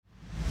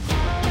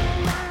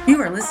You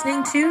are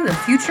listening to The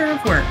Future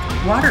of Work,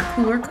 Water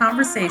Cooler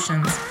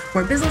Conversations,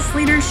 where business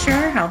leaders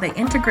share how they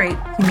integrate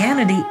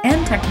humanity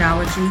and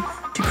technology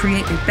to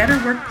create a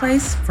better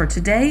workplace for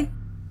today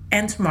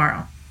and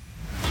tomorrow.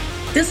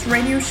 This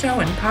radio show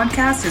and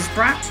podcast is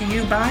brought to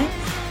you by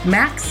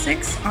Max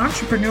 6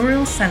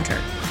 Entrepreneurial Center.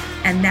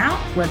 And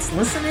now, let's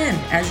listen in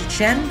as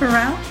Jen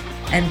Burrell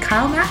and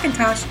Kyle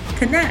McIntosh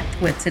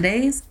connect with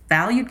today's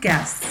valued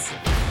guests.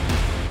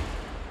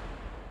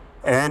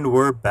 And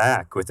we're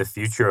back with the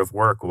Future of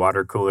Work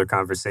Water Cooler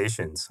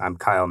Conversations. I'm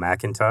Kyle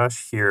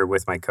McIntosh, here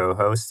with my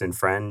co-host and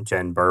friend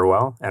Jen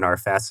Burwell, and our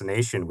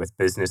fascination with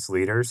business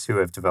leaders who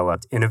have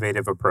developed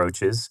innovative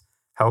approaches,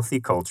 healthy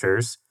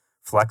cultures,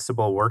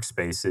 flexible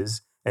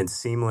workspaces, and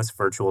seamless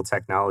virtual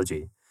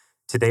technology.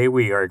 Today,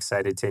 we are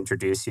excited to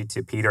introduce you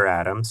to Peter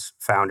Adams,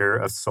 founder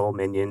of Sol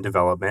Minion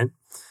Development,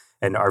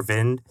 and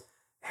Arvind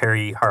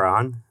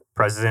Hariharan,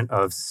 president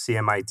of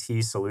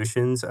CMIT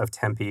Solutions of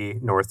Tempe,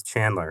 North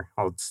Chandler.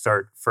 I'll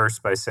start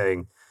first by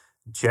saying,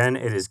 Jen,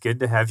 it is good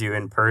to have you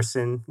in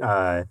person,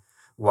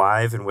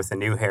 live and with a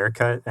new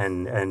haircut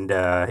and in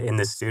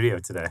the studio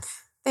today.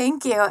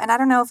 Thank you. And I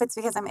don't know if it's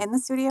because I'm in the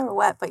studio or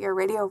what, but your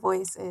radio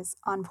voice is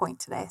on point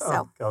today.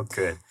 So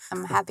good.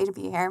 I'm happy to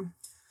be here.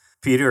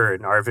 Peter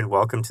and Arvind,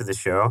 welcome to the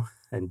show.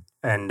 And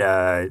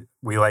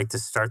we like to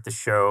start the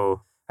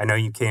show. I know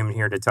you came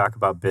here to talk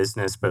about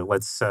business, but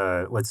let's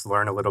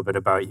learn a little bit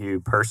about you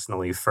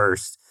personally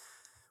first.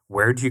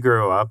 Where did you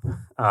grow up?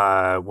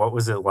 What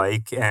was it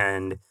like?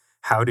 And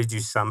how did you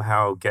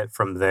somehow get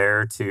from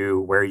there to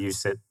where you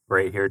sit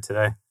right here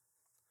today?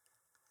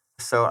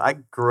 So I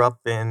grew up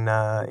in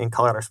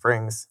Colorado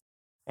Springs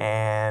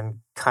and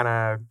kind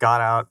of got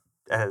out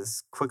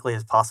as quickly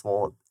as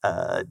possible.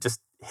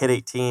 Just hit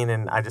 18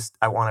 and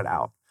I wanted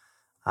out.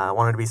 I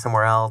wanted to be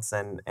somewhere else.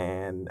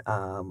 And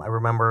I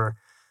remember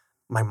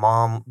my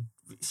mom,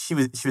 she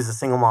was a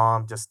single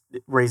mom, just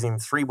raising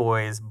 3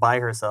 boys by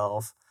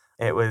herself.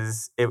 It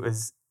was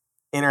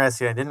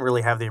interesting. I didn't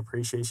really have the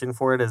appreciation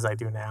for it as I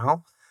do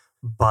now.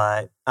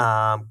 But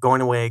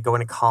going away,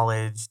 going to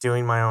college,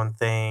 doing my own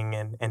thing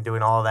and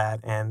doing all that.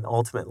 And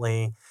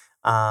ultimately,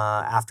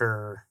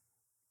 after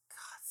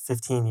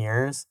 15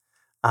 years,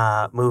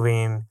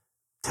 moving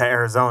to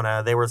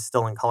Arizona. They were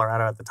still in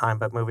Colorado at the time,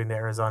 but moving to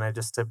Arizona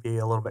just to be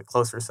a little bit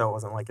closer so it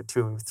wasn't like a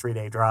 2-3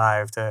 day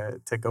drive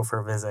to go for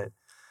a visit.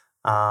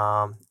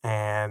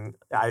 And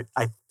I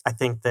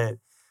think that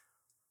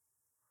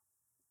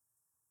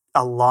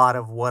a lot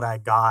of what I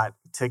got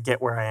to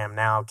get where I am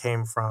now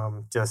came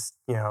from just,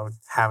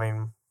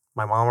 having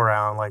my mom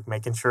around, like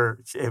making sure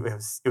it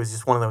was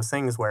just one of those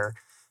things where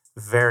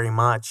very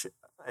much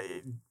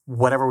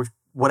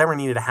whatever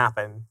needed to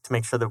happen to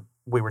make sure that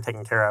we were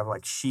taken care of,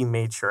 like she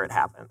made sure it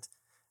happened.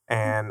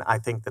 And I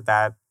think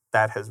that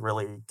has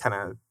really kind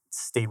of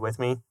stayed with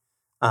me,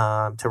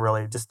 to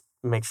really just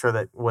make sure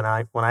that when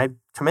I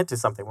commit to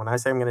something, when I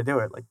say I'm going to do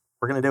it, like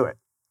we're going to do it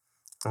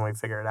and we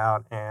figure it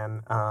out.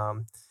 And,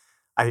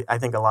 I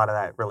think a lot of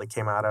that really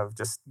came out of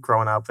just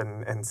growing up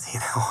and seeing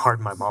how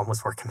hard my mom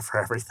was working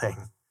for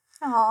everything.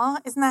 Aw,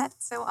 isn't that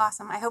so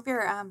awesome? I hope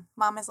your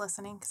mom is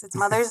listening because it's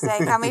Mother's Day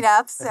coming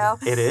up. So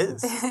It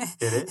is.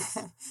 It is.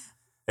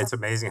 It's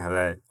amazing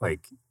how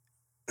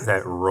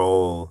that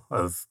role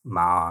of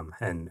mom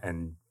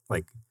and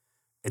like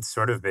it's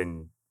sort of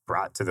been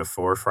brought to the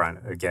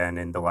forefront again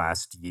in the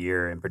last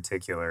year in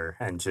particular,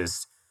 and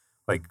just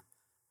like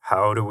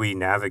how do we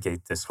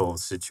navigate this whole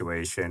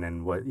situation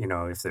and what,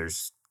 if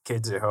there's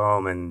kids at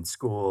home and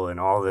school and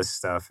all this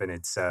stuff, and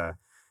it's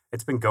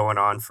been going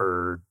on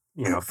for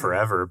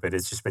forever, but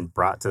it's just been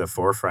brought to the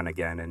forefront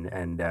again,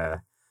 and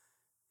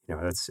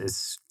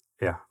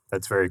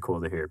that's very cool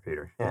to hear,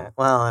 Peter. Yeah,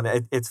 well,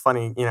 and it's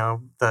funny,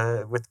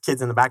 with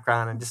kids in the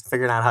background and just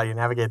figuring out how you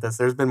navigate this.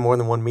 There's been more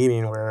than one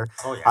meeting where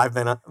I've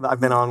been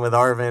on with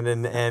Arvind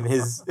and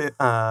his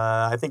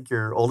I think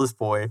your oldest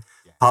boy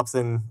pops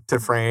into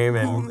frame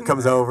and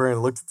comes over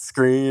and looks at the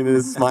screen and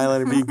is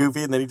smiling and being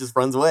goofy, and then he just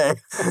runs away.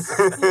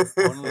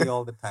 Only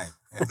all the time.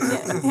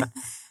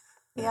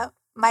 Yep.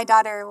 My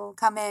daughter will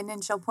come in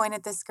and she'll point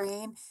at the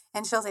screen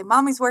and she'll say,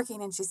 "Mommy's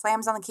working," and she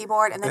slams on the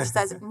keyboard and then she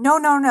says,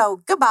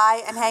 "No,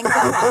 goodbye," and hangs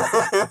up.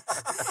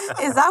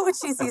 Is that what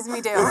she sees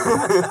me do?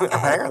 Okay.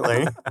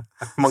 Apparently.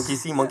 Monkey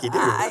see, monkey do.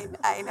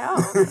 I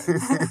know.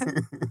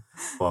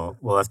 Well,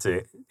 we'll have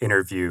to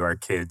interview our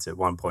kids at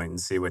one point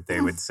and see what they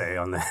would say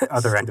on the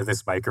other end of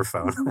this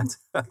microphone.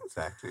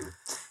 Exactly.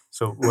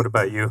 So what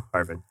about you,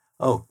 Arvind?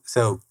 Oh,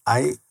 so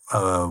I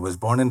was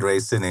born and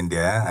raised in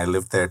India. I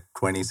lived there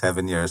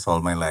 27 years all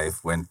my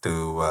life, went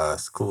to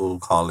school,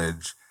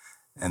 college,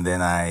 and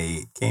then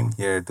I came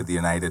here to the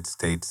United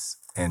States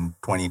in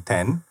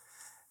 2010,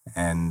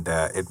 and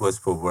it was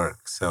for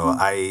work. So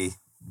I've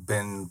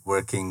been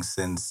working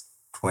since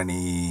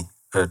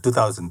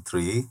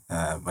 2003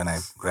 when I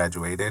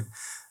graduated.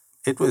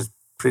 It was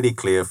pretty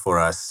clear for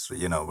us,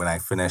 when I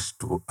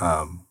finished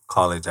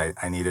college,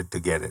 I needed to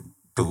get it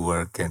to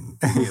work and,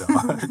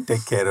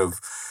 take care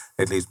of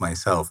at least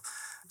myself.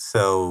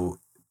 So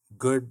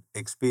good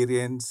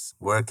experience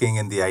working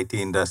in the IT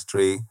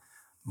industry.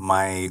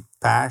 my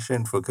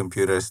passion for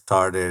computers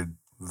started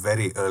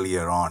very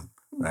earlier on,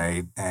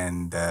 right?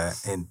 And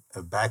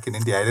back in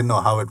India, I didn't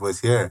know how it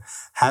was here.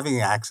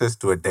 Having access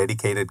to a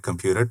dedicated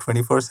computer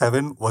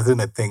 24/7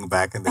 wasn't a thing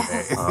back in the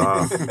day.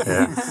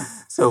 Yeah.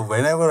 So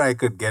whenever I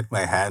could get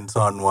my hands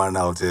on one,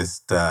 I'll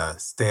just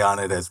stay on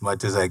it as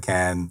much as I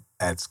can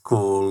at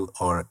school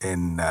or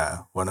in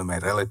one of my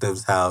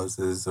relatives'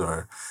 houses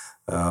or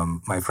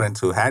my friends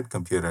who had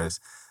computers.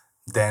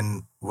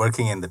 Then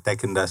working in the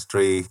tech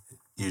industry,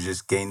 you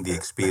just gain the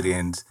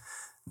experience.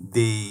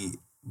 The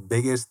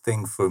biggest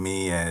thing for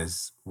me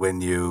is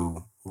when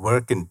you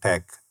work in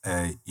tech,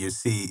 you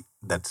see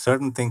that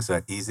certain things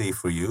are easy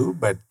for you,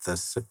 but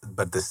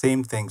the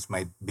same things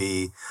might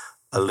be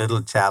a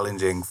little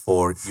challenging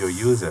for your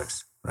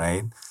users,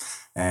 right?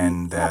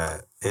 And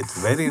it's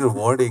very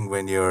rewarding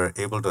when you're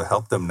able to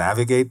help them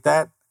navigate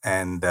that.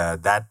 And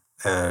that,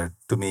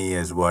 to me,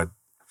 is what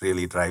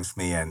really drives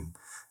me and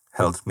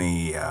helps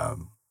me.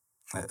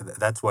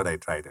 That's what I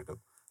try to do.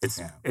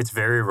 It's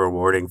very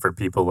rewarding for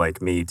people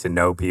like me to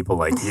know people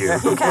like you.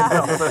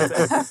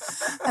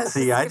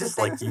 See, I just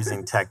like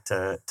using tech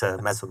to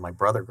mess with my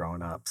brother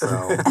growing up. So,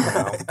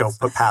 go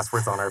put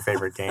passwords on our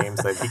favorite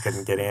games that he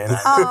couldn't get in.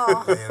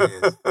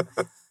 Hilarious.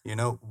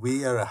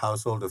 We are a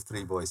household of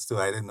 3 boys too.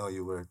 I didn't know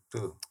you were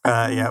too.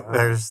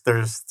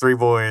 There's 3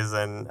 boys,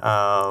 and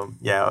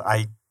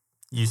I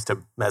used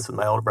to mess with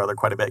my older brother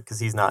quite a bit because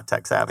he's not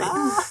tech savvy.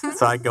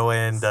 So I go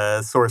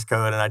into source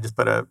code and I just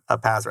put a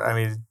password. I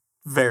mean,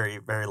 very,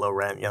 very low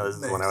rent. This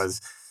is when I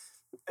was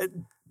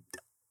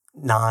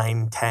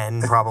 9,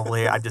 10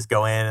 probably. I'd just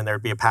go in and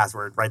there'd be a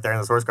password right there in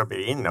the source code, but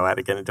he didn't know how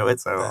to get into it,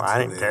 so I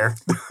didn't care.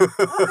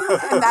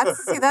 And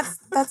that's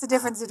the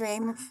difference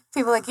between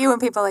people like you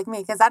and people like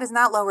me, because that is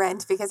not low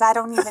rent, because I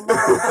don't even know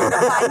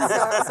how to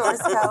find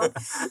source code.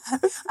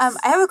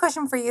 I have a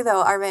question for you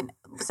though, Arvind.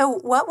 So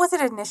what was it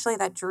initially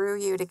that drew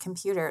you to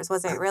computers?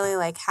 Was it really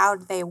like how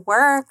they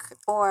work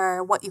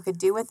or what you could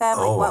do with them?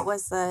 Like what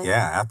was the...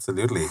 Yeah,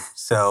 absolutely.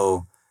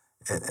 So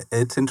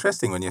it's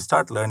interesting when you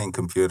start learning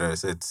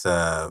computers. It's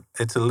a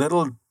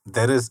little.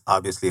 There is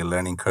obviously a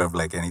learning curve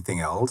like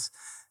anything else,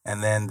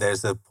 and then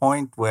there's a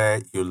point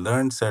where you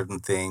learn certain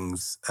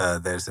things.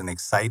 There's an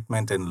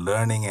excitement in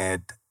learning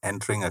it,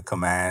 entering a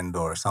command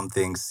or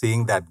something,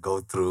 seeing that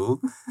go through,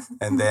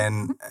 and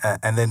then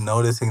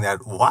noticing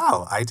that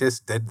wow, I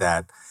just did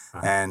that,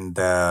 and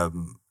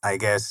I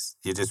guess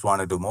you just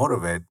want to do more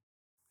of it,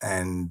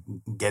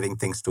 and getting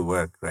things to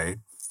work, right?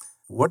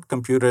 What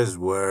computers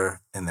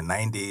were in the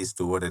 90s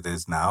to what it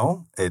is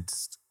now,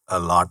 it's a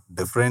lot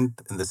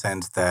different in the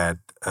sense that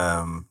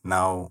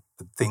now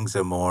things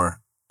are more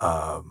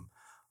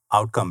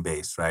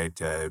outcome-based, right?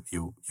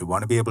 You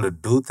want to be able to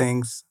do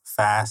things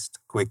fast,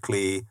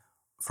 quickly,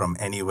 from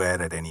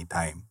anywhere at any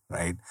time,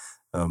 right?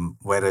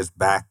 Whereas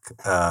back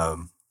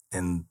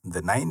in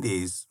the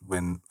 90s,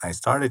 when I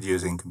started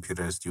using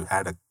computers, you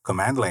had a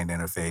command line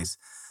interface,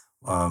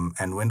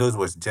 and Windows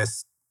was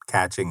just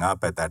catching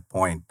up at that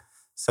point.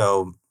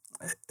 So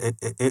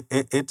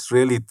it's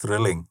really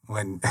thrilling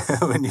when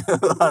when you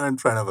are in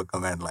front of a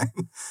command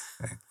line.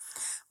 Right.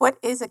 What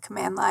is a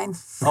command line?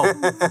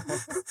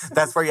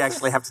 That's where you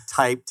actually have to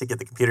type to get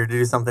the computer to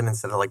do something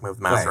instead of like move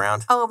the mouse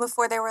around. Oh,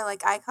 before there were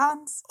like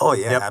icons? Oh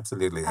yeah,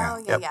 absolutely. Yeah.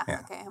 Oh yeah.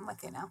 Okay, I'm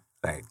with you now.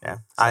 Right. Yeah.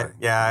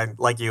 I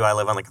like you. I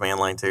live on the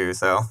command line too.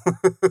 So.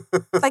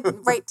 Like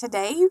right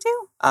today, you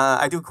do?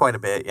 I do quite a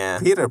bit. Yeah.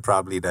 Peter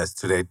probably does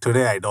today.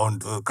 Today I don't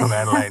do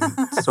command line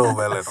so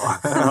well at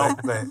all.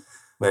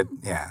 But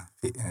yeah,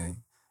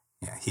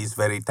 he's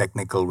very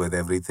technical with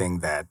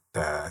everything that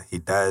he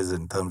does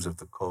in terms of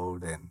the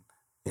code, and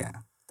yeah.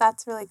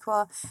 That's really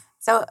cool.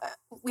 So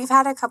we've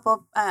had a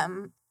couple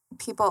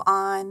people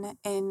on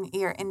in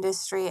your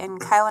industry, and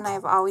Kyle and I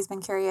have always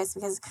been curious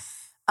because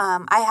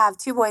I have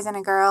 2 boys and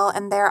a girl,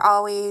 and they're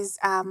always,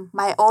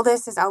 my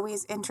oldest is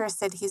always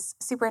interested. He's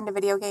super into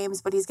video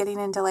games, but he's getting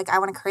into like, I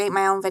want to create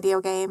my own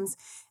video games.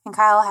 And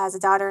Kyle has a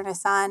daughter and a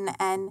son,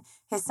 and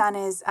his son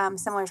is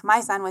similar to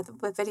my son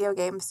with video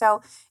games.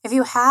 So if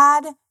you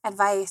had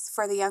advice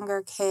for the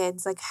younger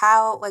kids, like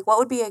what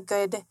would be a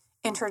good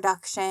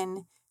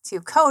introduction to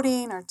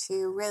coding or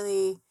to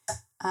really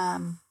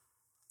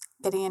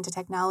getting into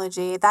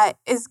technology that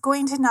is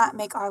going to not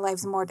make our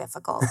lives more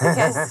difficult?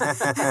 Because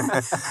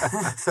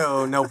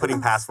so no putting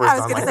passwords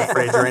on like the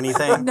fridge or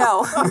anything?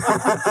 No.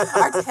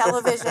 Our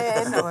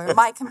television or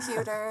my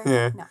computer.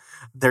 Yeah. No.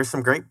 There's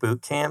some great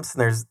boot camps,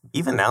 and there's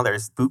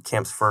boot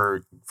camps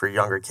for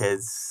younger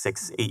kids,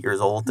 6, 8 years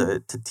old,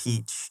 to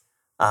teach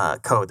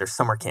code. There's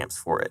summer camps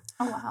for it.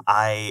 Oh, wow.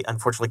 I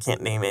unfortunately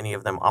can't name any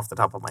of them off the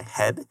top of my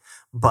head,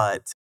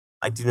 but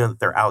I do know that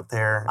they're out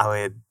there. I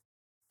would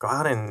go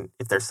out, and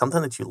if there's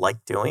something that you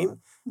like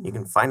doing, you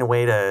can find a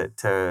way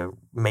to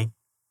make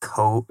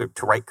code,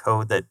 to write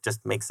code that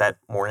just makes that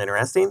more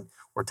interesting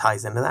or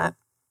ties into that.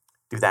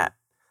 Do that.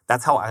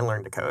 That's how I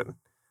learned to code.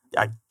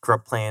 I grew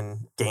up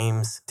playing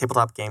games,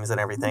 tabletop games and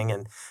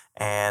everything,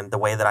 and the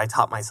way that I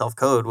taught myself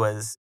code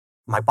was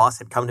my boss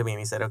had come to me and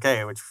he said,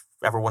 okay,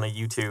 whichever one of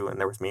you two,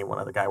 and there was me and one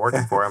other guy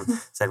working for him,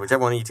 said,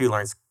 whichever one of you two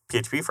learns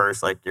PHP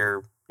first. Like,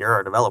 you're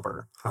a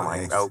developer. I'm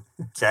like, Nice.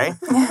 okay.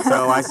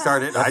 So I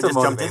started. I That's a just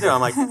jumped into it. motivator.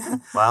 I'm like,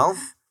 well,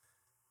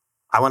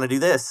 I want to do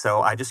this. So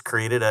I just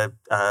created a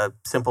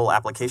simple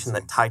application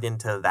that tied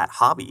into that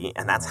hobby,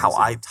 and that's how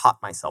I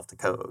taught myself to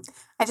code.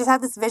 I just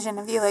had this vision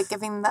of you like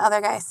giving the other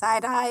guy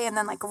side eye and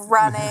then like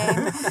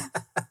running,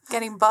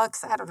 getting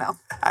books. I don't know.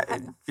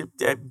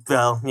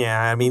 Well,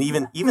 yeah. I mean,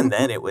 even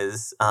then, it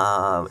was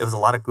a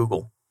lot of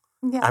Google.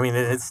 Yeah. I mean,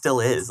 it still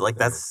is. Like,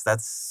 that's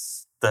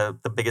the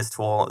biggest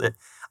tool.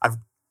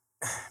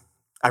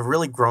 I've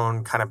really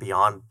grown kind of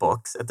beyond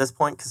books at this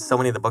point, because so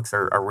many of the books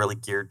are really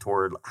geared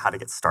toward how to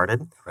get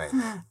started. Right.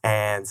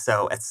 And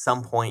so at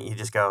some point you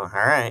just go, all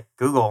right,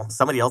 Google,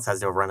 somebody else has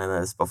to have run into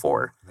this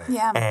before. Right.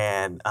 Yeah.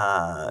 And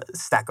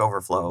Stack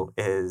Overflow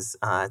is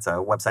it's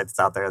a website that's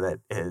out there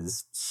that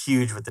is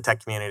huge with the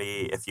tech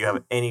community. If you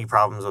have any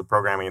problems with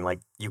programming,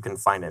 like, you can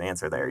find an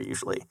answer there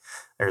usually.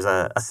 There's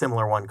a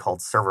similar one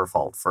called Server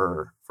Fault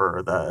for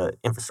the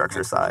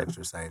infrastructure side.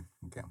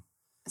 Okay.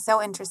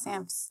 So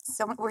interesting.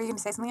 So, were you going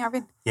to say something,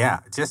 Arvind? Yeah,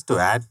 just to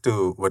add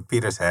to what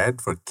Peter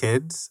said, for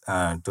kids,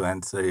 to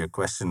answer your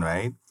question,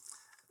 right?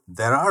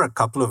 There are a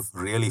couple of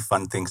really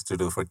fun things to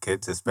do for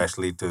kids,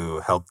 especially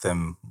to help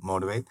them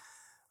motivate.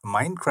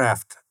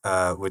 Minecraft,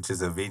 which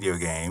is a video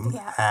game,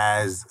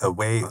 has a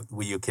way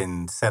where you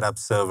can set up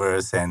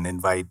servers and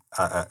invite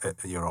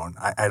your own.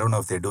 I don't know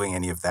if they're doing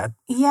any of that.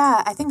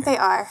 Yeah, I think they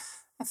are.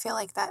 I feel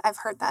like that. I've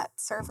heard that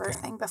server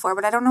thing before,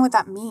 but I don't know what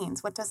that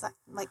means. What does that,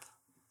 like?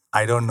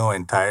 I don't know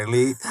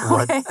entirely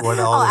what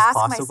all I'll is ask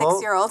possible. my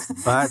 6-year-old.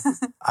 But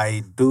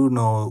I do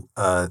know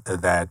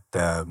that,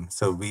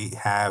 so we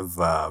have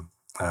a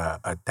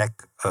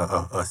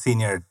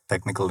senior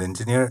technical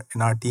engineer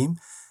in our team.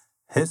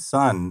 His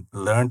son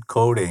learned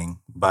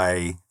coding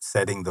by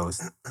setting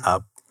those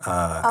up.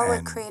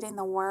 And creating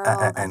the world.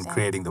 And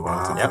creating the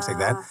world and things like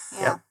that.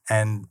 Yeah.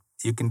 And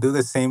you can do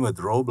the same with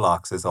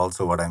Roblox, is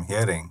also what I'm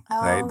hearing,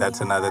 right?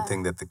 That's another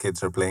thing that the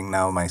kids are playing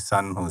now. My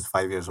son, who's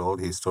 5 years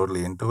old, he's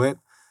totally into it.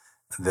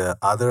 The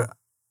other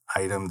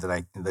item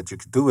that you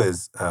could do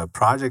is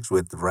projects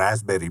with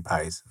Raspberry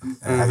Pis.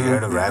 Have you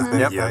heard of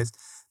Raspberry Pis?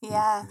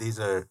 Yeah. These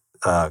are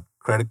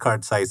credit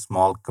card size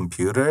small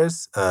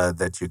computers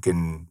that you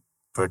can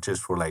purchase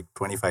for like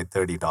 $25,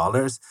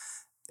 $30.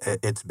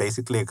 It's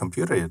basically a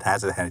computer. It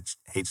has a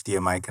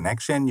HDMI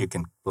connection. You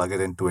can plug it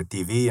into a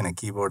TV and a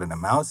keyboard and a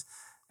mouse,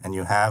 and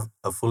you have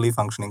a fully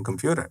functioning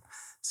computer.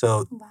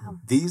 So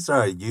these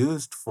are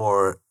used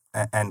for,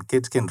 and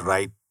kids can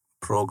write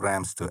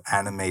programs to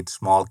animate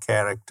small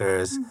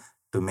characters,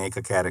 to make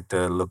a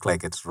character look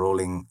like it's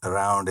rolling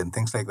around and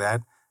things like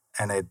that.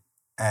 And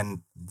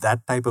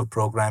that type of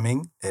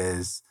programming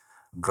is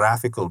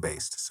graphical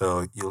based.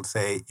 So you'll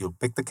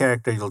pick the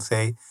character, you'll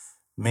say,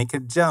 make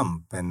it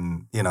jump.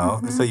 And,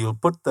 so you'll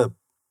put the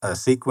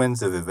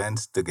sequence of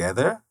events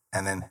together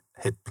and then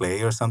hit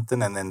play or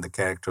something. And then the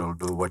character will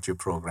do what you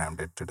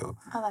programmed it to do,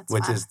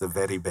 which is the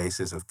very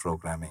basis of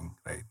programming,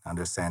 right?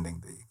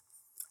 Understanding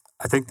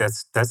I think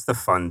that's the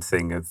fun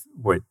thing of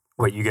what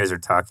you guys are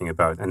talking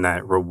about, and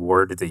that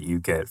reward that you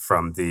get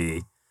from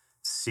the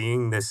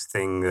seeing this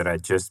thing that I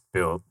just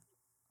built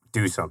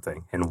do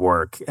something and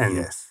work.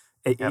 And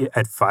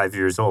at 5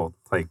 years old,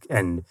 like,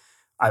 and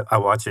I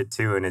watch it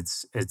too, and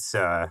it's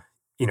I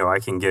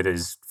can get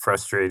as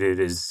frustrated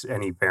as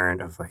any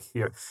parent of like,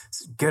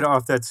 get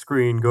off that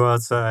screen, go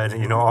outside,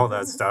 all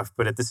that stuff.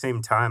 But at the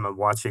same time, I'm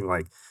watching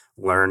like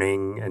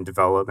learning and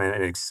development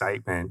and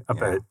excitement.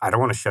 But I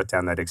don't want to shut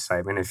down that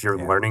excitement. If you're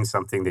learning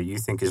something that you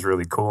think is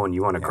really cool and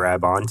you want to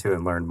grab onto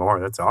and learn more,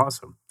 that's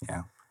awesome.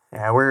 Yeah,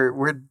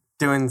 we're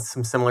doing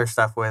some similar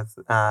stuff with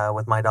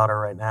my daughter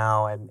right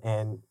now,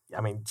 and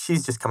I mean,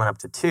 she's just coming up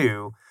to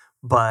 2,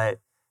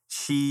 but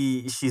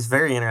she's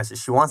very interested.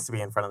 She wants to be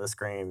in front of the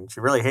screen.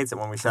 She really hates it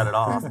when we shut it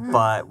off,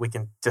 but we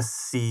can just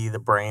see the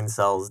brain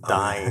cells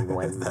dying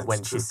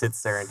when she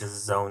sits there and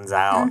just zones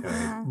out.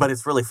 But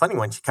it's really funny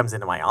when she comes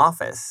into my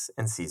office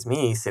and sees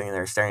me sitting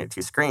there staring at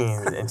 2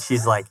 screens, and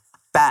she's like,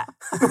 "Bat."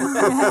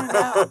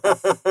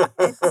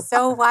 It's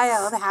so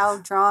wild how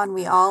drawn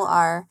we all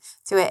are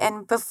to it.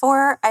 And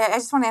before, I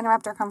just want to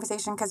interrupt our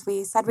conversation because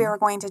we said we were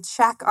going to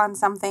check on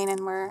something,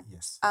 and we're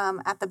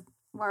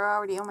we're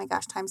already, oh my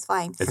gosh, time's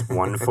flying. It's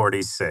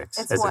 1:46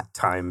 as a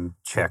time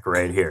check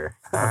right here.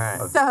 All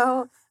right.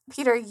 So,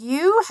 Peter,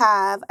 you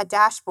have a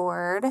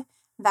dashboard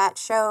that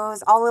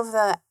shows all of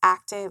the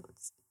active,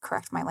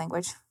 correct my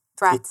language,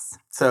 threats.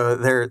 So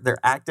they're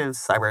active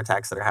cyber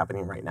attacks that are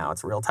happening right now.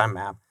 It's a real-time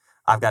map.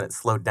 I've got it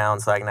slowed down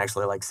so I can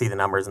actually like see the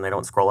numbers and they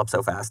don't scroll up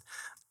so fast.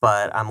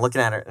 But I'm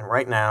looking at it, and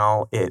right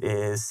now it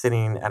is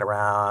sitting at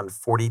around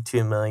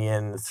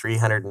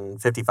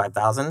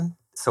 42,355,000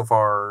 so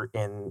far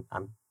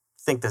I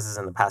think this is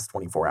in the past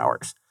 24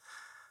 hours.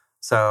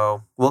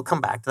 So we'll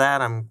come back to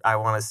that. I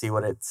want to see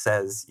what it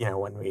says,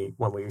 when we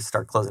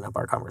start closing up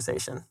our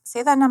conversation.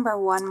 Say that number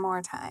one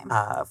more time.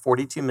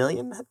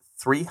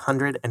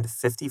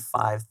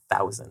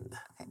 42,355,000.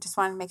 Okay, just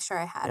wanted to make sure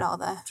I had all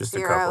the just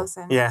zeros.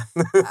 a and Yeah.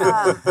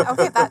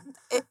 okay,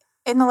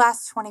 In the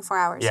last 24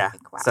 hours, Yeah. I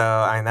think. Wow.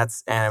 So,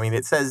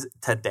 it says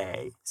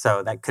today.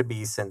 So that could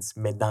be since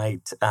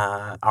midnight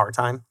our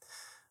time.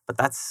 But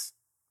that's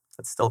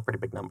still a pretty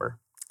big number.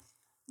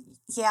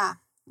 Yeah.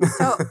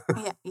 So,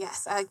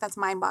 yes, that's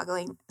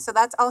mind-boggling. So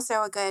that's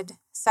also a good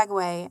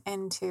segue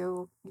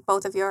into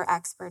both of your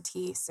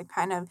expertise and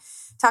kind of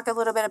talk a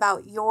little bit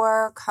about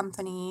your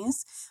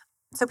companies.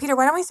 So, Peter,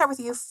 why don't we start with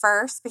you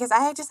first? Because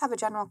I just have a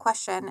general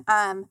question.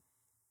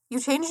 You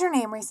changed your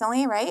name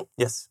recently, right?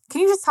 Yes.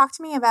 Can you just talk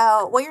to me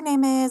about what your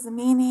name is, the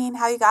meaning,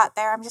 how you got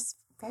there? I'm just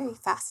very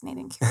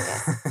fascinated and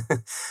curious.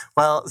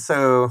 Well,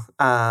 so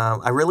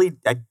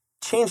I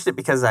changed it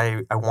because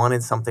I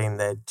wanted something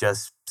that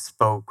just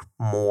spoke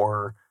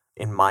more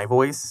in my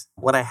voice.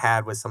 What I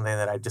had was something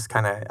that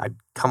I'd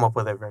come up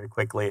with it very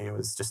quickly. It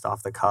was just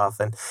off the cuff,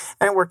 and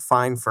it worked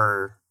fine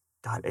for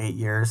 8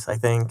 years, I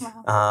think.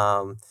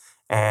 Wow.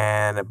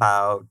 And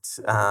about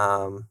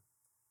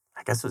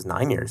I guess it was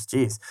 9 years.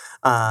 Geez.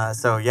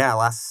 So yeah,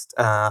 last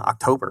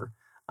October,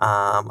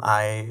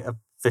 I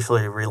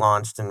officially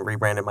relaunched and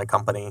rebranded my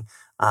company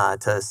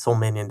to Sol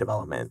Minion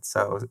Development.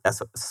 So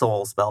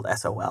Sol spelled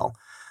SOL.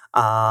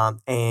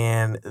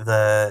 And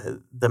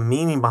the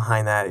meaning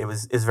behind that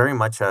is very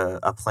much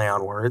a play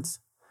on words.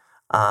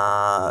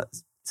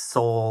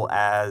 Soul,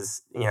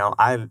 as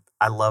I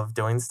love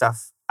doing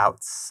stuff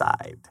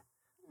outside.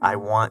 I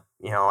want,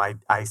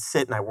 I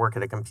sit and I work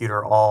at a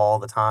computer all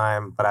the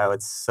time, but I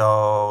would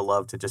so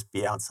love to just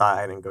be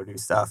outside and go do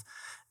stuff.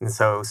 And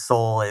so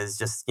soul is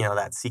just,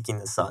 that seeking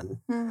the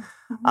sun.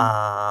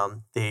 Mm-hmm.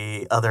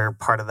 The other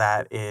part of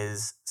that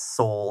is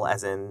soul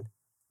as in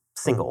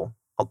single,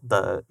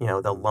 the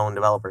lone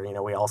developer.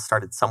 We all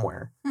started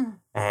somewhere.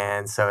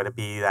 And so to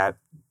be that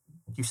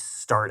you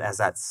start as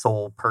that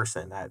sole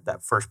person,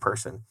 that first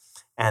person,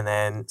 and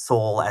then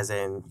soul as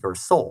in your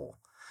soul.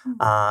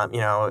 I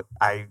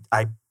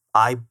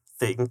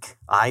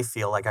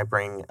feel like I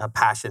bring a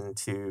passion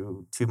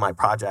to my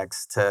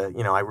projects.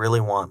 I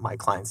really want my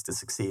clients to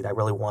succeed. I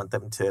really want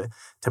them to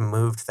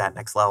move to that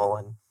next level.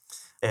 And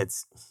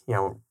it's,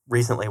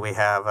 recently we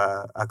have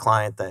a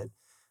client that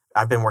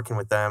I've been working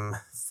with them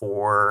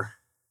for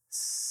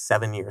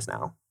 7 years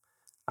now,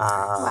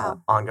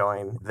 Wow.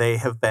 ongoing. They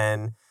have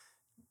been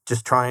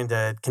just trying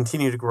to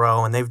continue to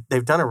grow, and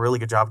they've done a really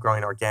good job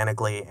growing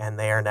organically, and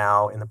they are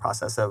now in the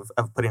process of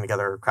putting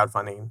together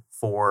crowdfunding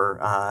for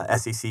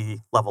SEC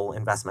level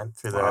investment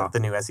through the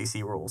new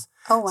SEC rules.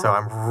 Oh, wow. So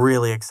I'm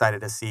really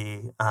excited to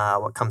see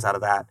what comes out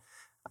of that.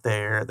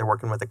 They're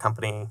working with a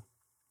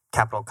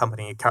capital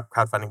company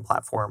crowdfunding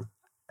platform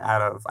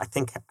out of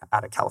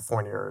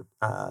California or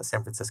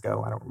San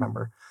Francisco. I don't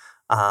remember.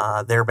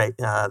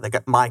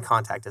 My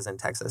contact is in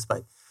Texas,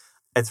 but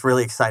it's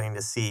really exciting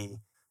to see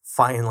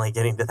finally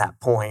getting to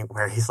that point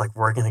where he's like,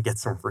 we're going to get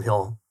some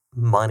real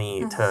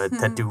money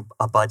to do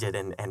a budget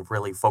and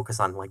really focus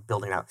on like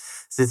building out.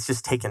 So it's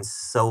just taken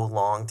so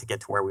long to get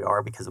to where we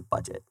are because of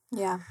budget.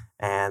 Yeah.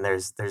 And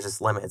there's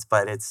just limits,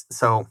 but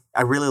so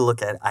I really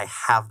look at, I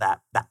have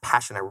that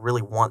passion. I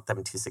really want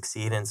them to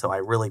succeed. And so I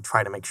really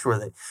try to make sure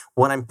that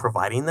what I'm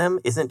providing them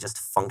isn't just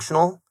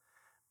functional,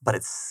 but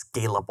it's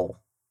scalable.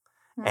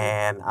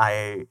 And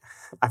I've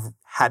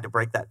had to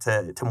break that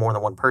to more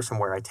than one person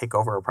where I take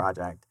over a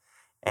project.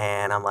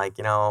 And I'm like,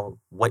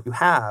 what you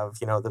have,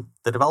 the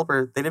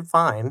developer, they did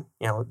fine.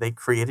 They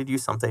created you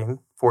something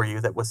for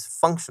you that was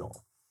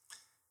functional,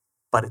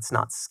 but it's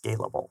not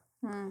scalable.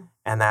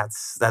 And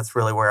that's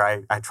really where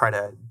I try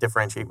to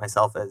differentiate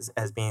myself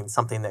as being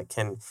something that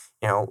can,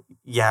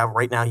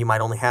 right now you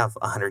might only have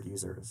 100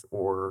 users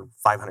or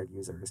 500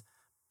 users,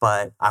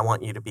 but I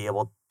want you to be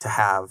able to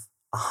have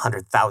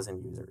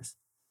 100,000 users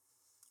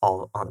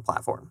all on the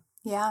platform.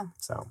 Yeah.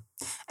 So.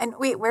 And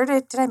wait,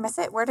 did I miss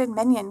it? Where did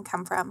Minion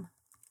come from?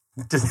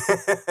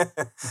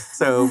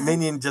 So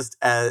Minion just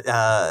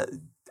I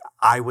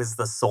was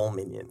the Sol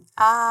Minion.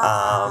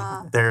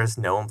 There's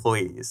no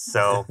employees,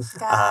 so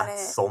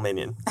Sol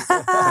Minion.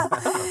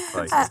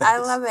 I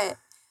love it.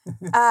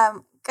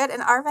 Good.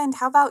 And Arvind,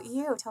 how about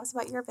you? Tell us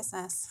about your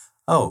business.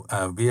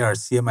 We are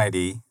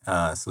CMIT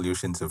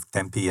Solutions of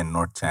Tempe and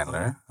North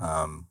Chandler.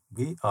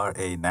 We are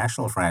a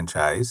national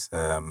franchise.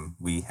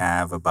 We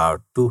have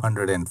about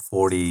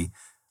 240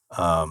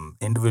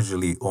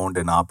 individually owned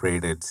and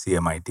operated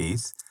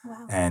CMITs.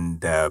 Wow.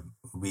 And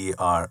we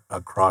are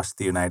across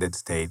the United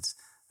States.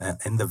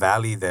 In the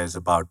Valley, there's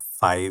about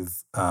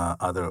 5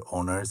 other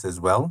owners as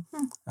well.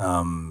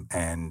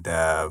 And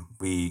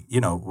we,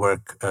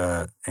 work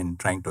in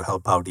trying to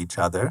help out each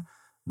other.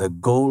 The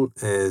goal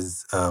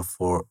is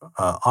for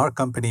our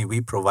company,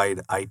 we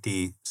provide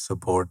IT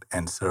support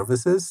and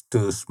services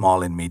to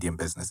small and medium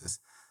businesses.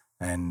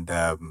 And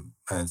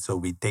so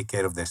we take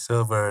care of their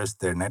servers,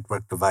 their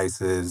network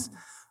devices,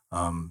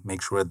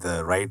 make sure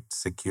the right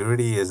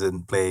security is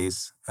in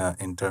place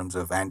in terms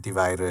of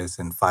antivirus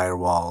and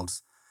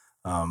firewalls,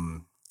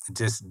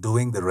 just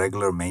doing the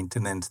regular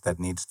maintenance that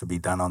needs to be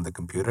done on the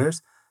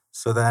computers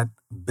so that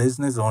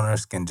business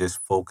owners can just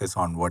focus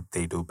on what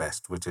they do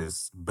best, which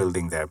is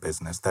building their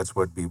business. That's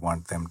what we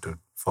want them to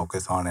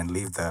focus on and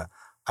leave the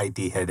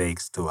IT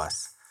headaches to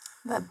us.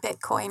 The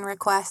Bitcoin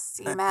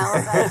requests,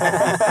 emails,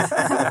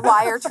 and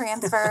wire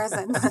transfers,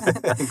 and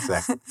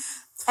Exactly.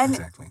 And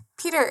Exactly.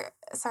 Peter,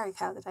 sorry,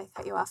 Kyle, did I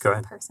cut you off? Go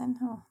ahead. Person?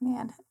 Oh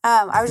man,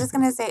 I was just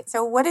gonna say.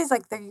 So, what is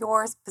like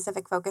your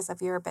specific focus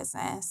of your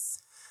business?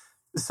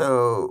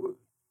 So,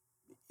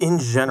 in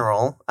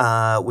general,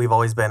 we've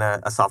always been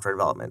a software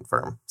development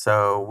firm.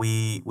 So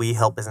we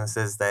help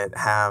businesses that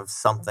have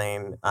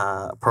something,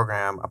 a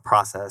program, a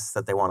process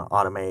that they want to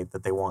automate,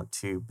 that they want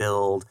to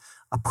build,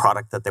 a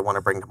product that they want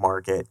to bring to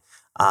market.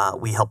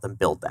 We help them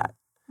build that.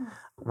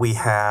 We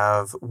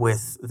have,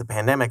 with the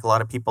pandemic, a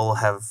lot of people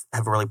have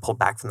really pulled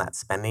back from that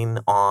spending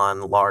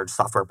on large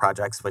software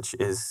projects, which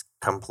is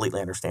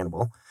completely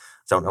understandable.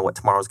 Don't know what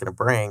tomorrow's going to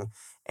bring.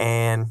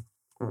 And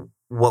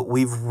what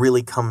we've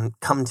really come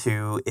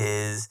to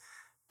is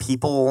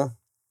people,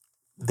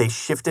 they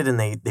shifted and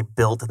they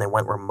built and they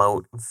went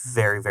remote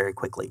very, very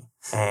quickly.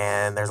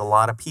 And there's a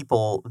lot of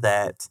people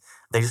that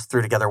they just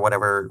threw together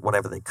whatever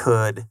they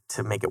could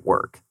to make it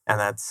work. And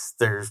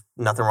there's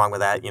nothing wrong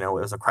with that. It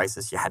was a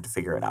crisis. You had to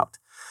figure it out.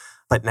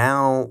 But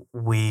now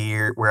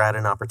we're at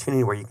an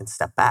opportunity where you can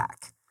step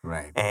back.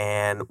 Right.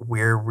 And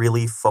we're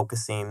really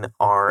focusing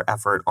our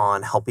effort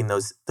on helping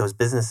those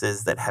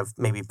businesses that have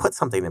maybe put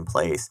something in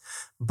place,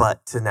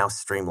 but to now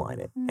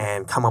streamline it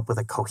and come up with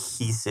a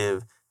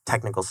cohesive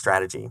technical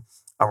strategy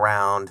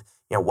around,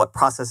 what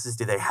processes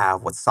do they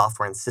have, what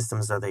software and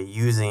systems are they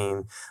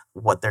using,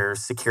 what their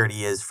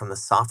security is from the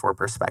software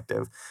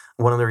perspective.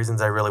 One of the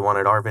reasons I really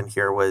wanted Arvind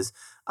here was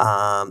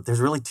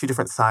there's really two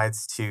different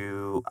sides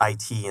to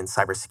IT and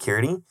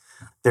cybersecurity.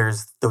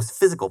 There's those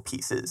physical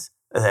pieces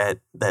that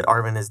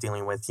Arvind is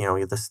dealing with,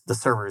 the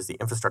servers, the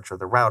infrastructure,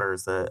 the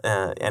routers,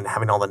 and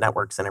having all the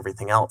networks and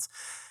everything else.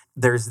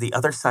 There's the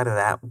other side of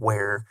that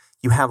where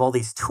you have all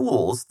these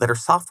tools that are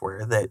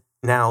software that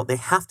now they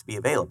have to be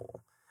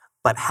available,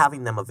 but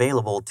having them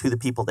available to the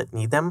people that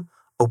need them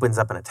opens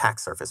up an attack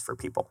surface for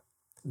people.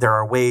 There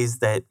are ways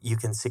that you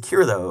can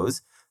secure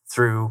those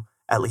through,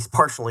 at least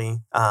partially,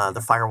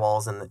 the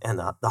firewalls and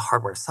the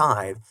hardware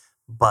side,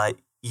 but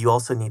you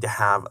also need to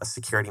have a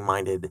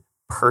security-minded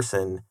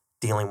person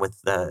dealing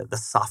with the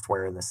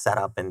software and the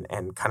setup and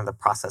kind of the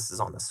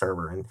processes on the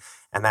server.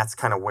 And that's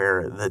kind of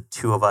where the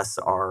two of us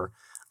are,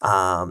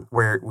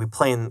 where we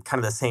play in kind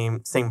of the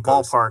same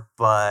ballpark,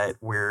 but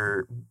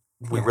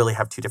we really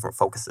have two different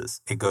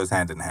focuses. It goes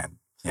hand in hand.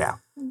 Yeah.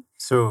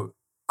 So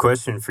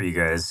question for you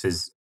guys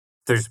is,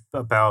 there's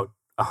about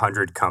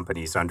 100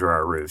 companies under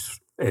our roofs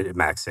at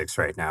Max 6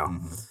 right now.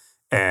 Mm-hmm.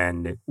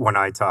 And when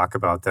I talk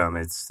about them,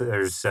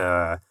 there's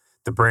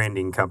the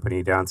branding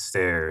company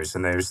downstairs,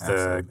 and there's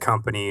the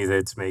company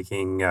that's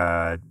making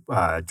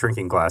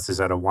drinking glasses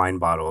out of wine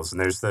bottles, and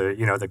there's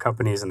the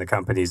companies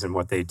and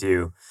what they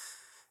do.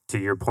 To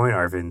your point,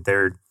 Arvind,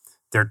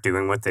 they're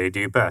doing what they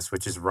do best,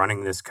 which is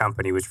running this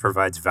company, which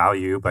provides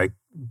value by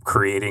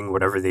creating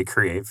whatever they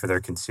create for their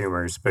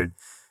consumers. But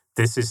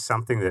this is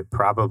something that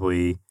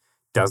probably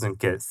doesn't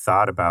get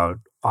thought about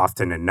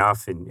often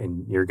enough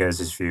in your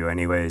guys' view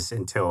anyways,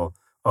 until,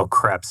 oh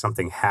crap,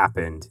 something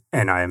happened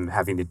and I'm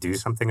having to do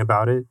something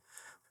about it.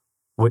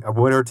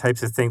 What are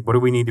types of things, what do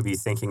we need to be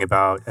thinking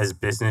about as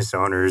business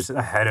owners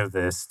ahead of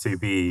this to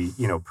be,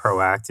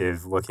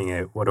 proactive, looking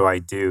at what do I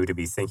do to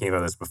be thinking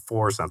about this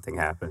before something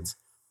happens?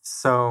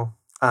 So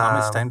how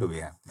much time do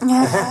we have?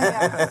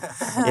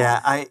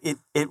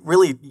 It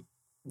really,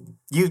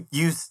 you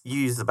use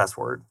the best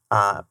word,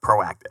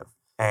 proactive.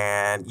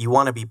 And you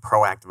want to be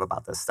proactive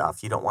about this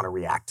stuff. You don't want to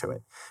react to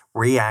it.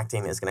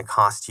 Reacting is going to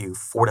cost you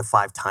 4 to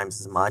 5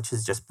 times as much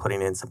as just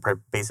putting in some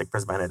basic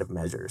preventative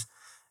measures.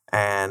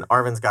 And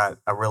Arvind's got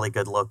a really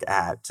good look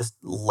at just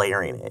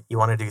layering it. You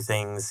want to do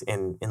things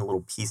in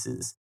little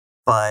pieces.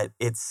 But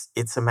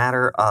it's a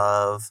matter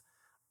of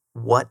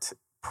what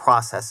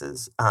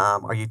processes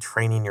are you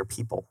training your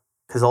people?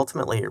 Because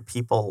ultimately your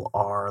people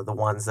are the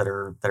ones that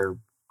are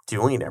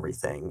doing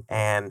everything.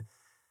 And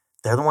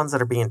they're the ones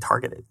that are being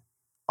targeted.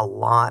 A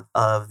lot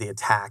of the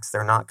attacks,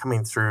 they're not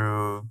coming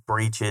through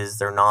breaches.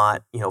 They're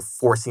not,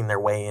 forcing their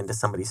way into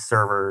somebody's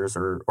servers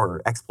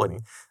or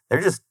exploiting.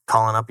 They're just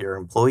calling up your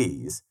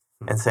employees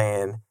and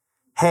saying,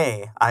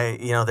 hey,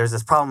 there's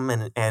this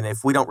problem. And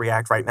if we don't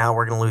react right now,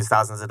 we're going to lose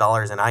thousands of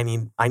dollars. And I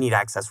need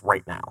access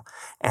right now.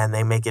 And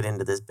they make it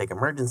into this big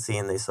emergency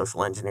and they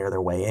social engineer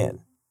their way in.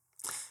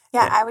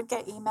 Yeah, I would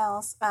get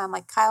emails,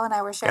 like Kyle and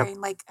I were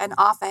sharing like an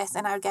office,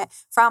 and I would get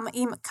from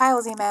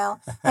Kyle's email,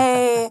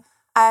 hey,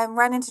 I'm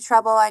running into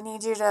trouble. I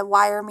need you to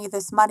wire me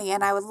this money.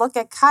 And I would look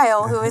at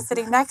Kyle, who was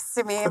sitting next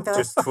to me, and be like,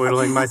 just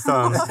twiddling my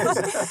thumbs.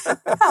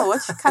 Oh,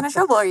 what kind of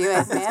trouble are you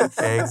in, man?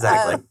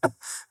 Exactly.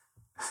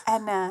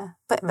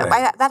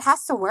 That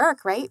has to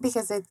work, right?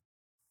 Because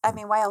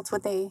why else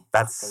would they?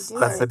 That's do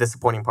the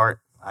disappointing part.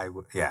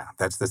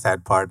 That's the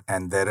sad part.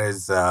 And there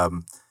is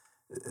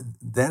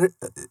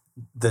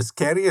the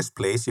scariest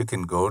place you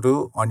can go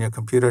to on your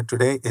computer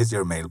today is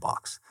your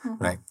mailbox,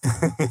 right?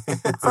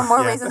 For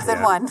more reasons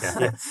than one.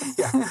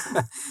 Yeah.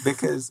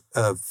 Because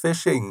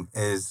phishing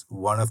is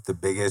one of the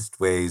biggest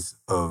ways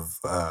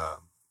of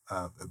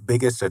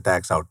biggest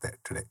attacks out there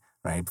today.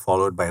 right?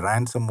 Followed by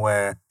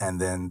ransomware, and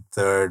then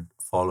third,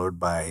 followed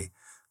by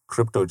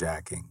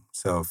cryptojacking.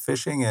 So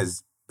phishing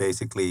is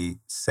basically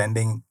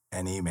sending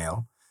an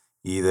email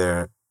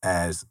either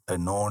as a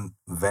known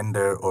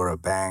vendor or a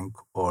bank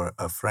or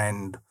a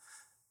friend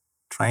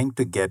trying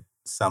to get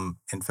some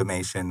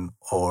information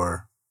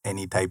or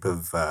any type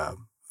of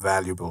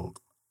valuable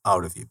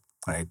out of you,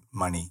 right?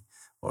 Money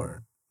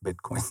or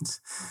bitcoins.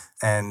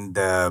 And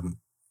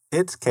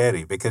it's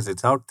scary because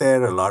it's out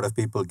there. A lot of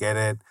people get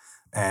it.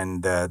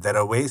 And there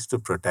are ways to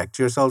protect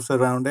yourselves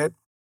around it.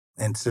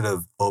 Instead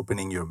of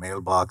opening your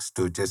mailbox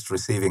to just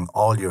receiving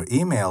all your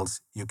emails,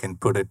 you can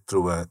put it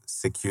through a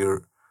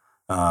secure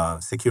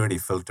security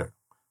filter,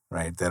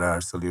 right? There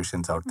are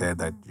solutions out there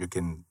that you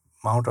can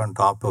mount on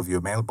top of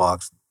your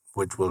mailbox,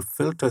 which will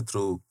filter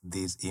through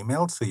these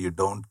emails so you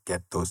don't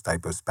get those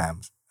type of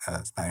spam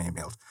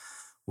emails,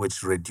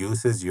 which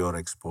reduces your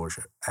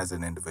exposure as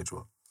an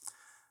individual.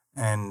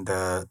 And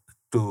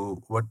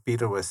to what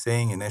Peter was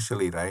saying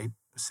initially, right?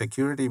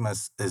 Security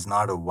is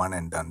not a one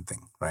and done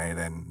thing, right?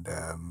 And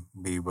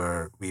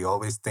we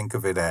always think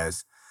of it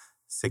as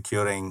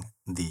securing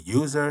the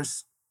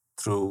users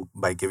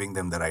by giving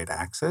them the right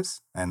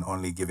access and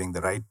only giving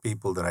the right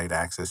people the right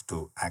access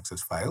to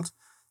access files.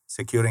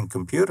 Securing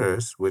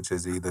computers, which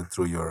is either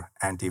through your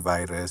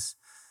antivirus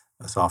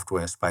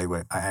software,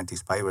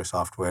 anti-spyware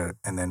software,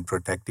 and then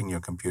protecting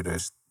your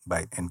computers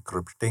by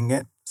encrypting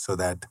it so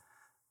that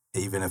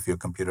even if your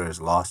computer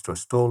is lost or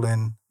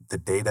stolen, the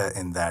data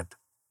in that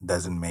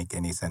doesn't make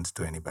any sense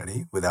to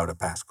anybody without a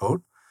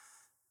passcode.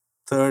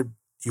 Third,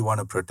 you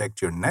want to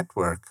protect your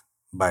network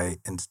by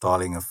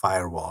installing a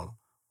firewall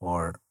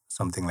or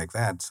something like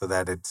that so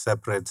that it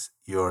separates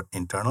your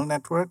internal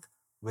network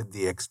with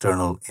the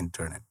external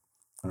internet,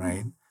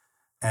 right?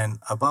 And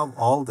above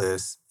all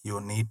this, you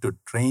need to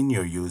train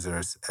your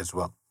users as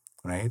well,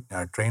 right?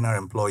 Train our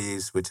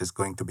employees, which is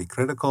going to be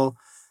critical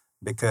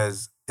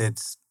because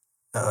it's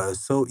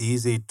so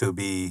easy to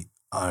be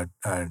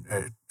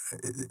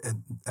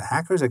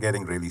hackers are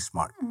getting really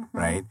smart,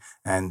 right?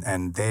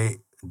 And they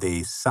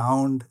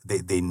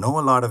know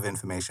a lot of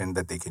information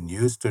that they can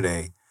use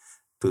today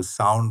to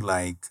sound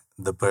like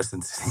the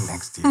person sitting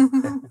next to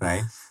you,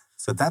 right?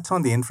 So that's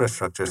on the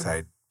infrastructure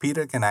side.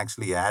 Peter can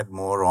actually add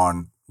more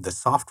on the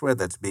software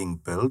that's being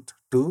built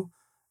too,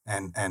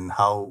 and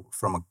how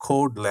from a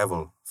code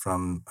level,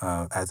 from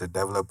as a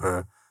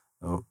developer,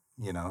 do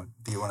you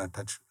want to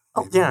touch?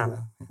 Oh,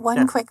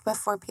 One quick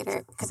before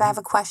Peter, because I have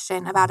a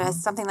question about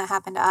something that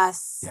happened to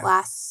us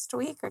last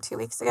week or 2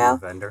 weeks ago.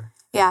 Vendor.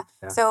 Yeah.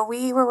 So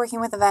we were working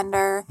with a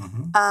vendor,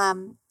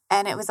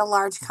 and it was a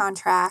large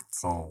contract,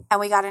 and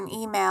we got an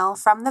email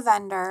from the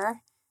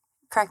vendor.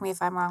 Correct me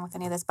if I'm wrong with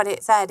any of this, but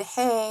it said,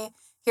 "Hey,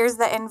 here's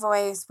the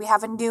invoice. We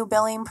have a new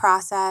billing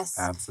process.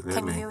 Absolutely.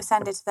 Can you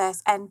send it to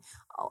this?" And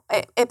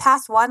it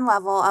passed one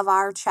level of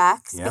our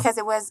checks because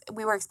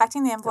we were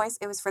expecting the invoice.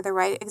 It was for the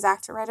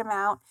exact right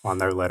amount on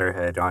their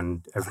letterhead,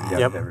 on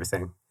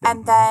everything.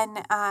 And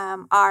then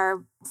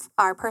our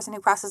person who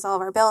processed all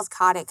of our bills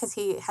caught it because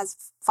he has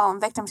fallen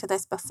victim to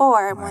this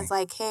before and was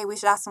like, "Hey, we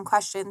should ask some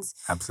questions.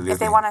 Absolutely. If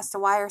they want us to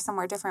wire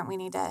somewhere different, we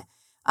need to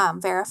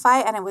verify."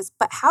 And it was,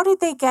 but how did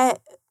they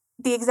get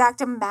the exact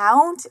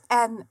amount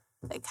and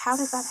like how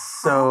does that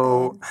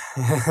happen?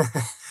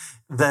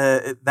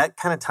 That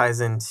kind of ties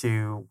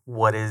into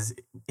what is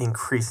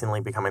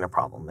increasingly becoming a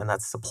problem, and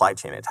that's supply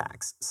chain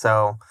attacks.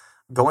 So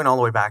going all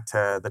the way back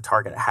to the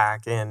Target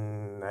hack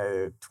in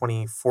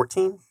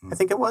 2014, I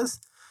think it was,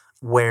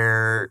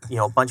 where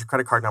a bunch of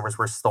credit card numbers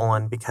were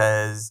stolen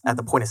because at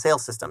the point of sale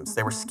systems,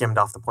 they were skimmed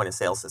off the point of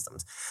sale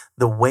systems.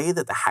 The way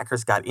that the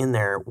hackers got in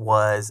there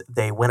was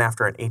they went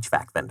after an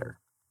HVAC vendor.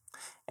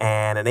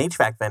 And an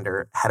HVAC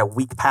vendor had a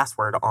weak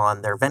password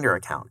on their vendor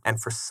account. And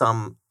for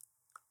some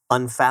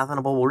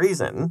unfathomable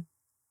reason,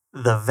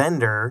 the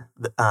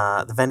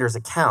vendor's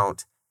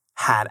account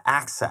had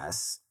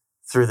access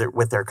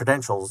with their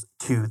credentials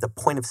to the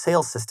point of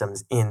sale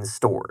systems in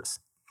stores.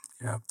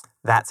 Yeah.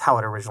 That's how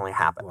it originally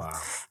happened. Wow.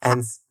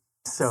 And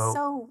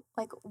so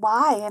like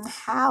why and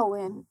how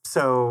and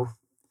so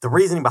the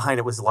reasoning behind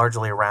it was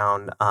largely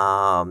around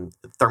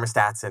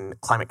thermostats and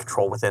climate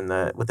control within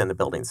the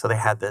building. So they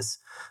had this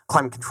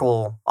climate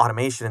control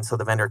automation, and so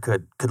the vendor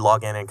could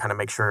log in and kind of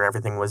make sure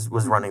everything was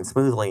running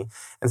smoothly.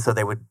 And so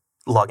they would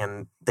log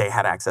in. They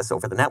had access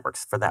over the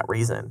networks for that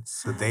reason.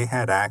 So they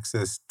had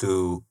access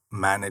to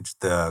manage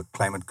the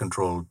climate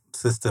control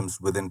systems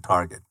within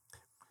Target.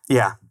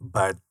 Yeah,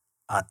 but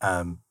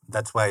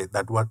that's why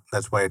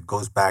it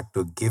goes back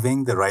to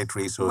giving the right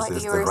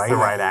resources, the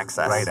right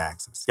access. Right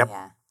access. Yep.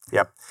 Yeah.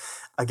 Yep.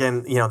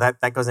 Again,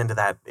 that goes into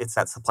that. It's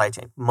that supply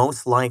chain.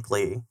 Most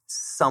likely,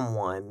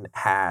 someone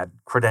had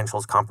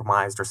credentials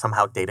compromised or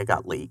somehow data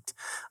got leaked.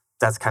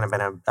 That's kind of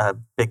been a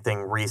big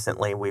thing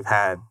recently. We've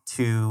had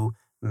 2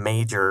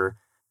 major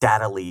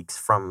data leaks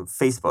from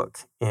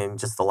Facebook in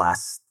just the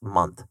last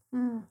month.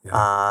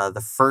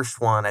 The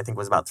first one, I think,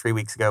 was about 4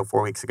 weeks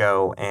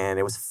ago, and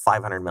it was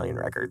 500 million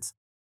records.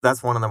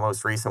 That's one of the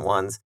most recent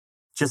ones.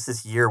 Just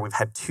this year, we've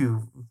had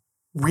 2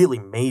 really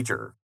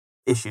major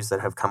issues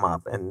that have come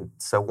up. And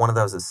so one of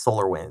those is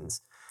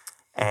SolarWinds.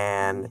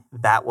 And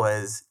that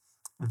was,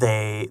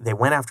 they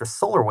went after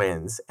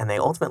SolarWinds, and they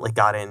ultimately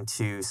got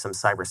into some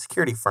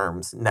cybersecurity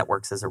firms'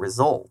 networks as a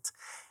result.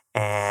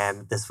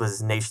 And this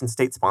was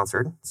nation-state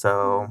sponsored.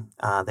 So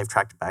they've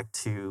tracked it back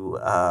to,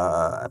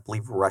 I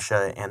believe,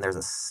 Russia. And there's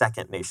a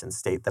second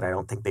nation-state that I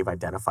don't think they've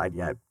identified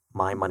yet.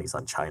 My money's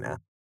on China.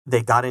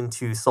 They got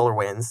into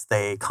SolarWinds.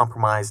 They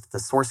compromised the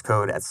source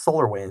code at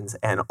SolarWinds.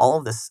 And all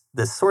of this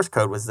source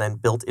code was then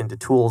built into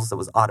tools that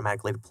was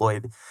automatically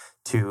deployed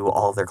to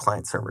all of their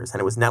client servers.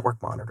 And it was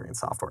network monitoring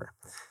software.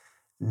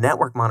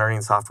 Network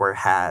monitoring software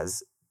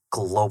has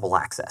global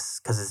access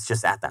because it's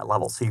just at that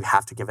level. So you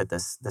have to give it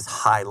this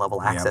high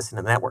level access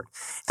into the network.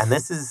 And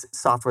this is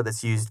software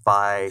that's used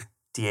by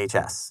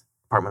DHS,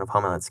 Department of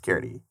Homeland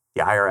Security,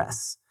 the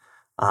IRS.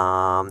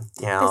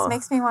 This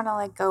makes me want to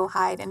like go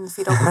hide in the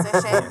fetal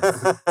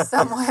position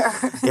somewhere.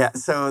 Yeah.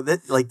 So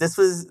this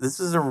was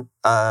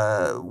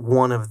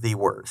one of the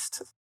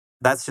worst.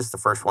 That's just the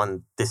first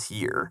one this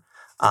year.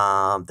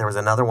 There was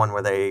another one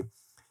where it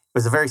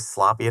was a very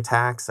sloppy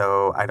attack,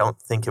 so I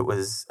don't think it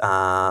was.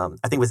 I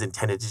think it was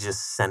intended to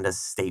just send a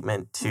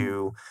statement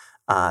to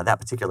that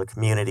particular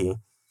community.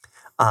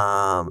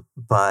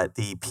 But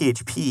the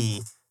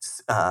PHP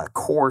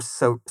core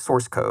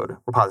source code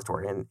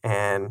repository,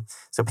 and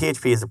so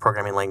PHP is a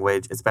programming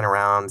language. It's been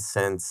around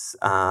since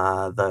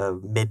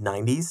the mid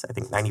 '90s. I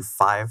think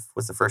 '95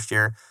 was the first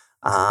year.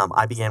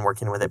 I began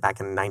working with it back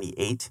in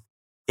 '98.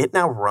 It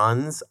now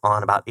runs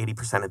on about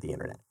 80% of the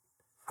internet.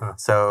 Huh.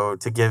 So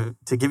to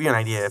give you an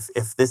idea,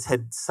 if this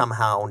had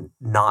somehow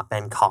not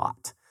been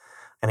caught,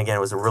 and again, it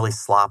was a really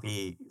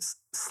sloppy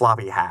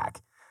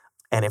hack,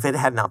 and if it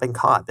had not been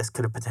caught, this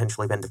could have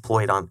potentially been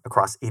deployed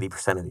across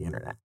 80% of the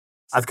internet.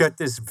 I've got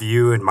this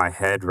view in my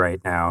head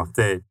right now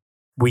that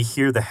we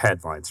hear the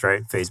headlines,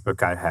 right? Facebook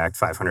got hacked,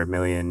 500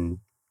 million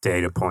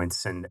data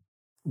points, and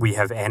we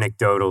have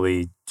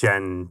anecdotally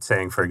Jen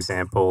saying, for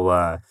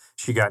example,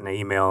 she got an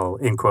email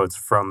in quotes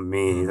from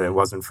me that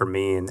wasn't from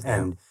me,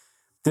 and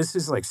this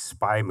is like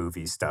spy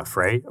movie stuff,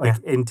 right? Like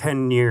in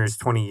 10 years,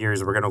 20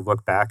 years, we're going to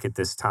look back at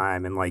this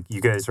time and like you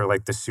guys are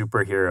like the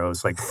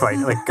superheroes, like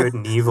fighting like good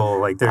and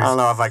evil. Like I don't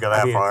know if I go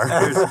that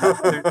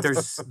far.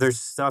 There's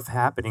stuff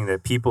happening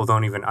that people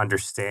don't even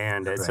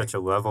understand at such a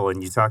level.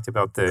 And you talked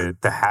about the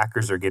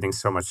hackers are getting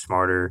so much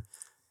smarter.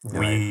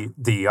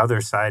 The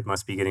other side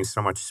must be getting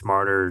so much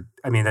smarter.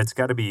 I mean, that's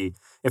got to be,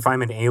 if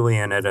I'm an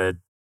alien at a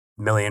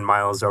million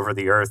miles over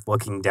the earth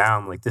looking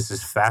down, like this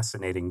is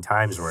fascinating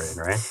times we're in,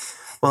 right?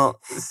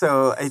 Well,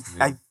 so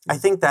I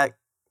think that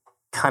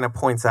kind of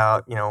points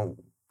out,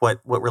 what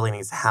really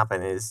needs to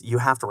happen is you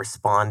have to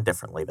respond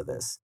differently to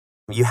this.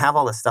 You have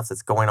all this stuff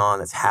that's going on,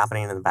 that's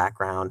happening in the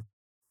background.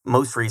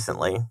 Most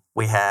recently,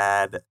 we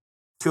had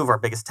two of our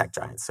biggest tech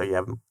giants. So you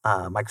have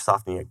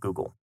Microsoft and you have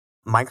Google.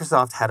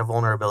 Microsoft had a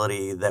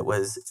vulnerability that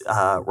was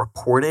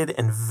reported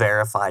and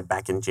verified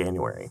back in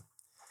January.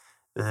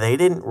 They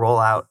didn't roll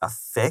out a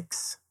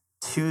fix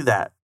to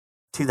that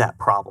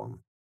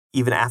problem,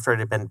 even after it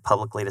had been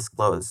publicly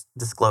disclosed,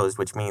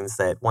 which means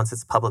that once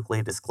it's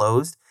publicly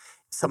disclosed,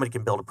 somebody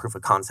can build a proof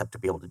of concept to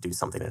be able to do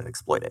something and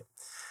exploit it.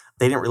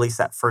 They didn't release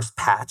that first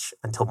patch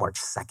until March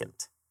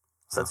 2nd.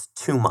 So that's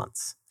 2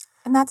 months.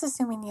 And that's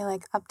assuming you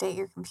like update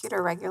your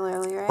computer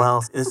regularly, right?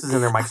 Well, this is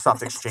in their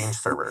Microsoft Exchange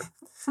server.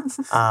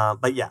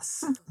 But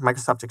yes,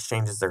 Microsoft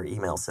Exchange is their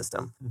email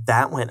system.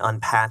 That went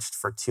unpatched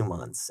for 2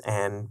 months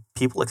and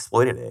people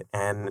exploited it.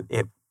 And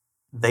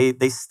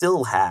they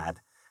still had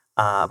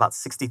about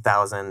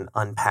 60,000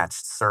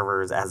 unpatched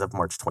servers as of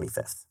March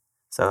 25th.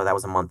 So that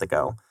was a month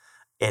ago.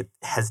 It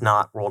has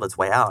not rolled its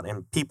way out,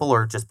 and people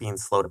are just being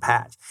slow to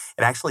patch.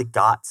 It actually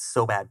got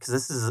so bad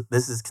because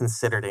this is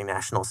considered a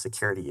national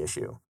security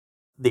issue.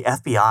 The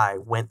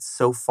FBI went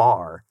so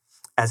far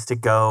as to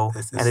go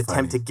and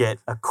attempt to get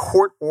a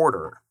court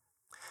order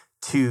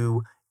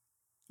to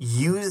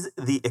use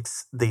the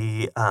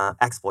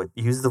exploit,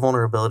 use the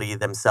vulnerability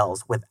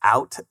themselves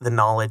without the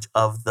knowledge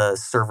of the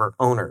server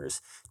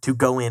owners to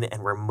go in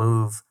and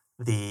remove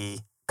the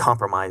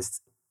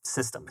compromised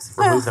systems,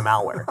 remove the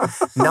malware.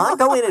 Not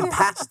go in and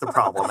patch the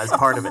problem as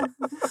part of it,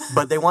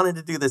 but they wanted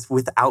to do this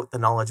without the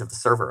knowledge of the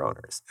server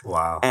owners.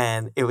 Wow.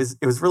 And it was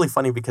really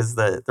funny because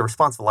the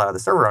response of a lot of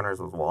the server owners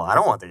was, well, I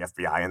don't want the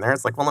FBI in there.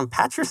 It's like, well, then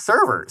patch your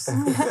servers.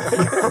 Like,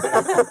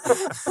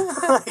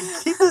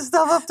 keep this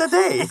stuff up to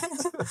date.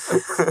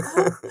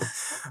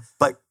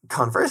 But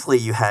conversely,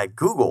 you had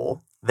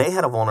Google. They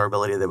had a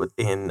vulnerability that was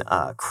in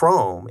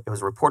Chrome. It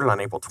was reported on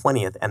April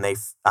 20th, and they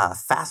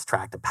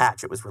fast-tracked a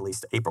patch. It was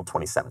released April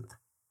 27th.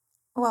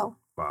 Whoa.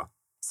 Wow.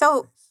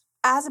 So,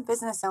 as a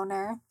business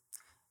owner,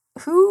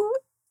 who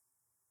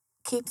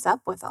keeps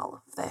up with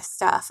all of this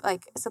stuff?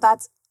 Like, so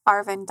that's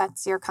Arvind,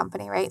 that's your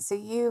company, right? So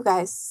you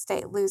guys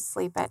lose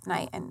sleep at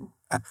night and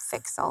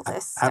fix all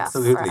this stuff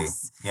Absolutely. for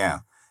us. Yeah.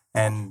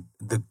 And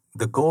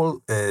the goal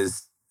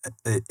is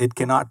it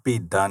cannot be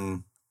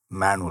done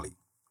manually,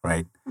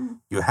 right? Mm-hmm.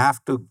 You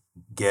have to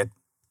get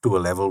to a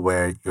level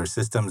where your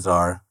systems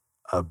are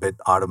a bit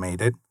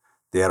automated.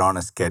 They're on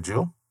a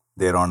schedule.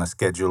 They're on a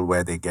schedule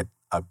where they get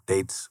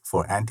updates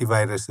for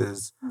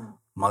antiviruses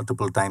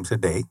multiple times a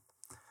day.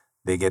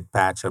 They get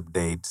patch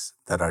updates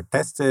that are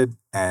tested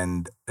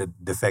and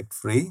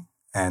defect-free,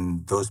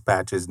 and those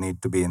patches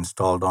need to be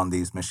installed on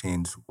these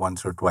machines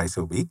once or twice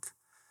a week.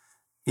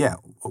 Yeah,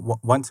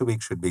 once a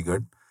week should be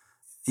good.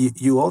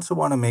 You also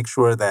want to make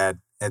sure that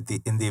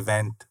in the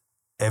event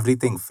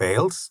everything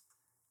fails,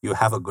 you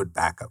have a good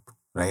backup,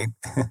 right?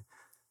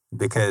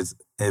 Because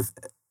if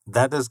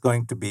that is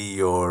going to be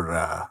your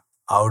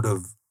out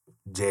of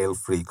jail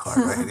free card,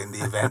 right? In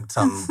the event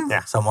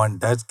someone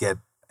does get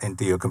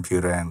into your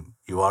computer and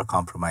you are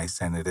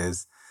compromised and it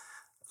is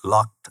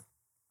locked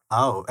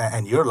out,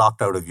 and you're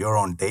locked out of your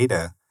own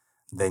data,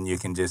 then you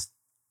can just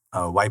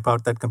wipe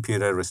out that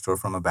computer, restore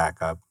from a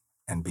backup,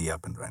 and be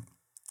up and running.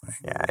 Right?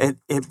 Yeah,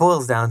 it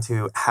boils down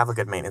to have a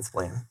good maintenance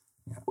plan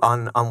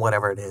on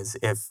whatever it is.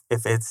 If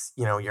it's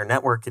your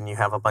network and you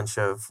have a bunch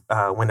of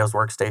Windows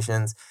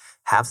workstations,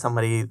 have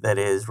somebody that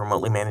is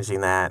remotely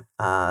managing that,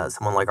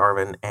 someone like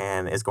Arvind,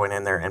 and is going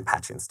in there and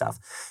patching stuff.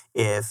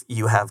 If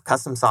you have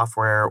custom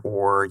software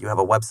or you have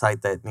a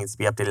website that needs to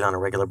be updated on a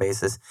regular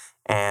basis,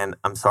 and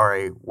I'm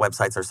sorry,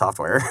 websites are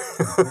software.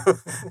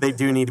 They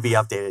do need to be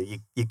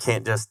updated. You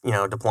can't just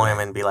deploy them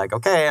and be like,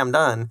 okay, I'm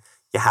done.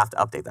 You have to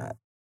update that.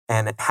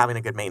 And having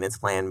a good maintenance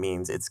plan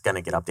means it's going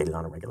to get updated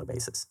on a regular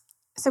basis.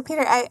 So,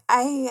 Peter,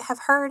 I have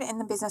heard in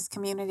the business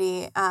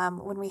community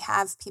when we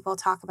have people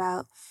talk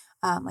about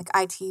like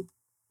IT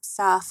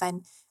stuff,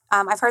 and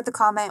I've heard the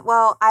comment,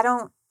 well, I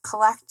don't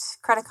collect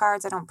credit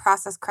cards, I don't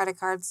process credit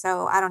cards,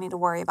 so I don't need to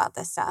worry about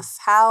this stuff.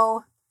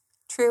 How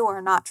true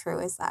or not true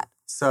is that?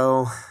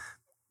 So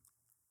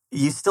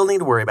you still need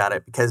to worry about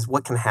it, because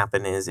what can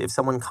happen is if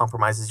someone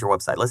compromises your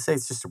website, let's say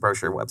it's just a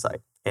brochure website.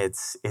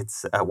 It's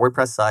a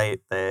WordPress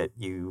site that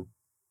you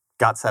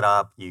got set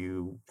up,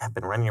 you have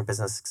been running your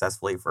business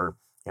successfully for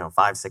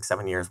 5, 6,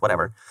 7 years,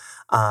 whatever,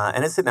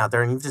 and it's sitting out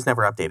there and you've just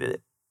never updated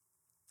it.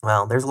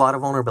 Well, there's a lot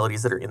of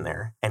vulnerabilities that are in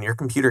there, and your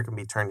computer can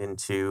be turned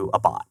into a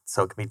bot.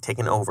 So it can be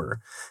taken over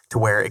to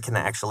where it can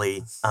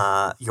actually,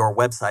 your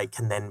website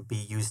can then be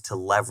used to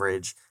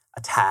leverage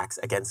attacks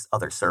against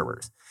other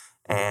servers.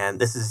 And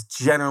this is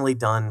generally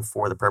done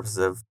for the purpose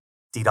of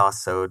DDoS,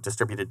 so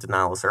distributed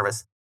denial of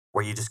service,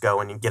 where you just go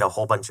and you get a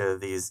whole bunch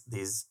of these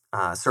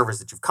servers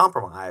that you've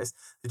compromised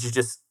that you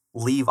just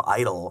leave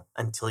idle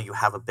until you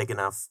have a big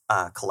enough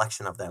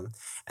collection of them.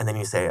 And then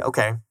you say,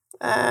 okay,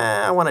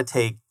 I want to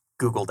take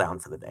Google down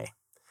for the day.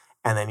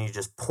 And then you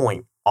just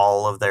point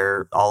all of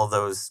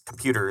those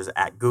computers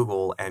at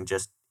Google and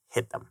just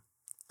hit them.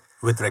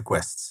 With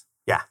requests.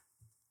 Yeah.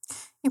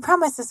 You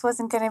promised this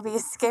wasn't going to be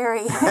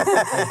scary. Well,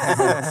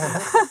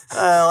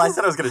 I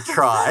said I was going to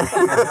try.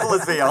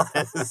 Let's be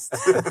honest.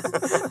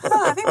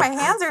 I think my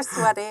hands are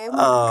sweaty.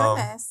 Oh,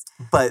 goodness.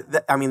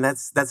 But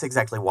that's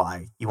exactly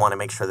why you want to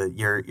make sure that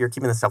you're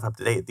keeping the stuff up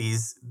to date.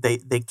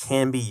 They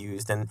can be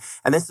used, and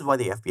this is why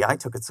the FBI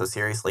took it so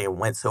seriously and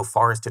went so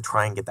far as to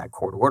try and get that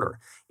court order.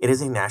 It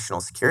is a national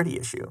security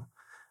issue.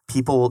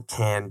 People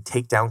can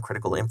take down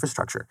critical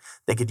infrastructure.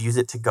 They could use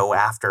it to go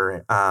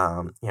after,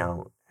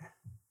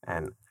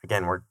 and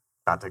again, we're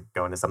about to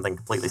go into something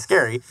completely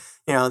scary.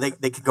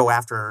 They could go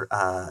after,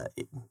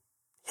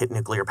 hit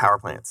nuclear power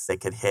plants. They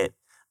could hit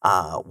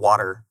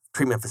water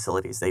treatment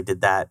facilities. They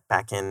did that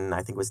back in, I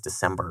think it was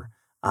December,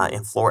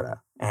 in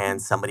Florida.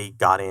 And somebody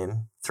got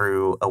in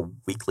through a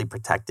weakly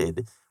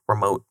protected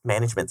remote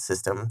management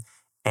system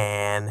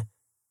and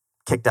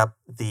kicked up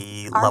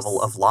the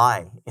level of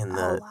lie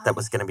that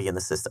was going to be in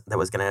the system, that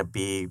was going to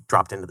be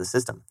dropped into the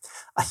system.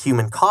 A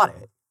human caught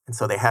it. And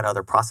so they had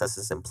other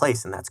processes in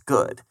place, and that's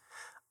good.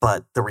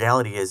 But the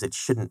reality is it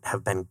shouldn't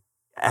have been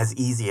as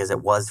easy as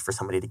it was for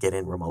somebody to get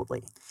in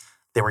remotely.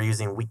 They were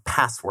using weak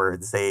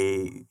passwords.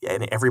 And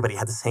everybody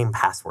had the same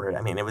password.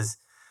 I mean, it was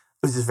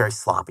just very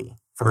sloppy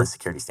from a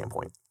security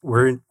standpoint.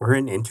 We're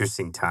in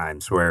interesting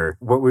times where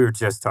what we were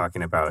just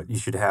talking about, you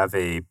should have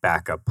a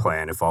backup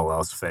plan if all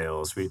else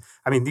fails.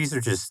 These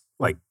are just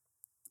like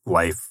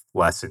life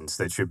lessons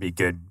that should be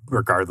good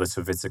regardless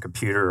if it's a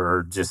computer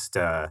or just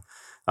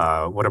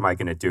what am I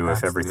going to do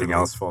if everything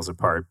else falls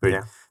apart?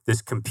 But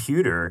this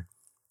computer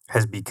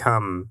has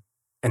become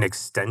an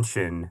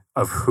extension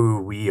of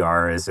who we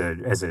are as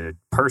a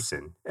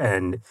person,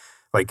 and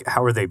like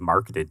how are they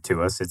marketed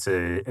to us? It's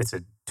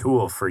a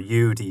tool for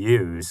you to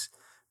use,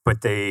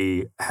 but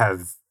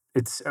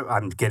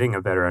I'm getting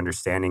a better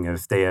understanding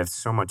of they have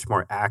so much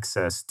more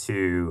access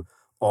to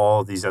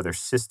all these other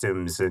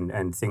systems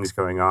and things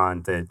going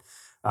on that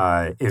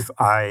if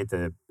I,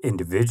 the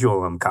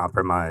individual, am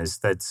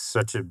compromised, that's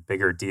such a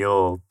bigger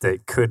deal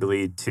that could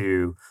lead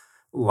to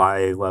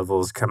lie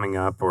levels coming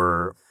up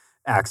or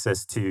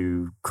access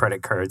to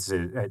credit cards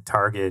at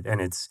Target.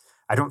 And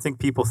I don't think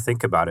people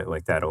think about it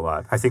like that a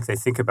lot. I think they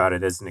think about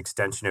it as an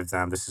extension of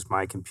them. This is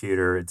my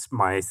computer. It's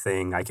my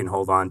thing. I can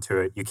hold on to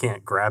it. You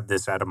can't grab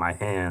this out of my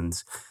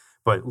hands.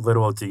 But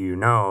little do you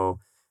know,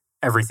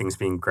 everything's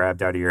being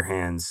grabbed out of your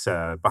hands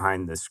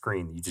behind the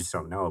screen that you just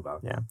don't know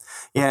about. Yeah,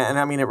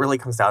 and it really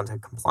comes down to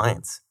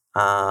compliance.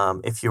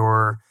 If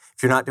you're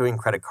not doing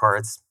credit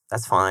cards,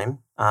 that's fine.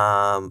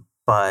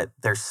 But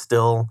there's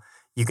still,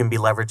 You can be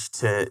leveraged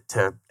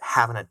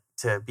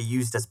to be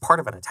used as part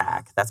of an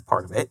attack. That's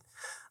part of it.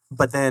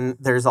 But then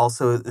there's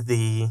also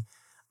the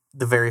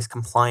various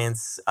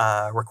compliance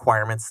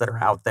requirements that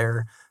are out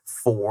there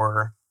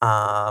for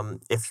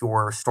if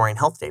you're storing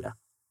health data.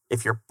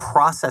 If you're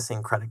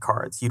processing credit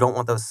cards, you don't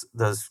want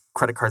those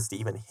credit cards to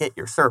even hit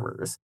your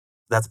servers.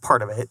 That's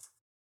part of it.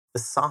 The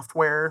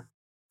software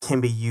can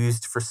be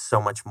used for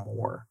so much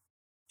more.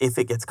 If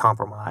it gets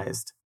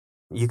compromised,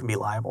 you can be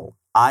liable.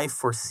 I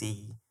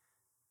foresee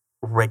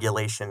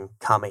regulation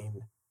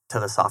coming to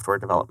the software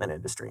development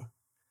industry.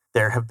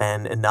 There have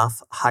been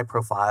enough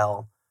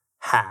high-profile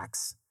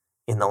hacks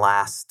in the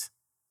last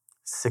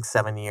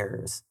 6-7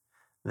 years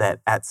that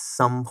at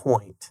some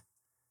point,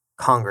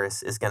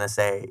 Congress is going to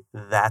say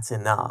that's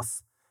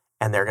enough,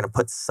 and they're going to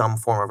put some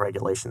form of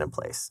regulation in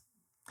place.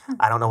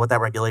 I don't know what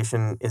that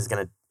regulation is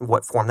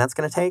what form that's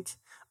going to take,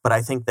 but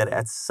I think that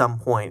at some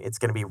point it's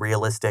going to be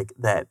realistic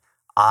that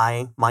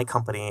my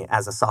company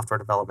as a software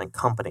development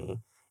company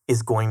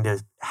is going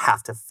to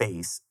have to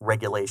face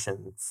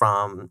regulation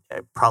from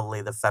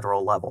probably the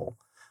federal level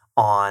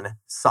on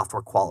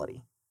software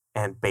quality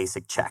and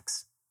basic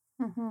checks.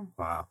 Mm-hmm.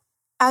 Wow.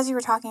 As you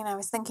were talking, I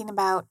was thinking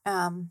about,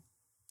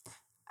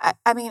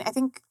 I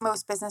think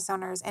most business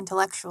owners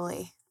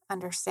intellectually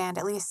understand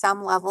at least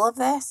some level of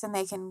this and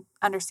they can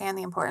understand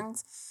the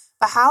importance.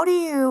 But how do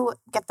you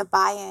get the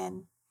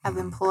buy-in of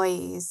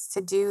employees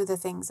to do the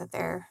things that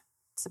they're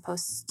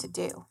supposed to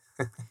do?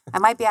 I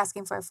might be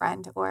asking for a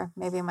friend or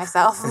maybe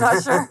myself. I'm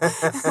not sure.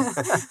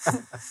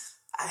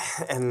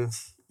 And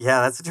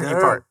yeah, that's a tricky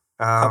There part.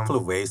 are a couple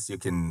of ways you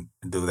can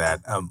do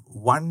that.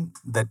 One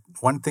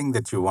thing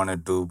that you want to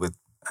do with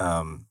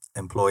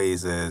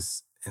employees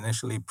is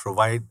initially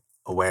provide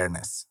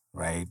awareness,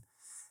 right?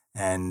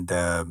 And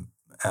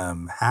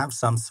have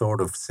some sort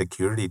of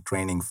security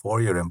training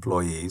for your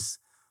employees,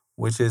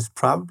 which is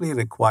probably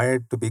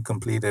required to be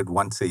completed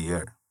once a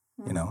year.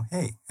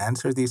 Hey,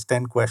 answer these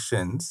 10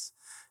 questions.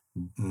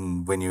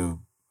 When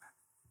you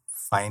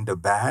find a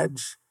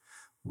badge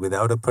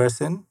without a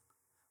person,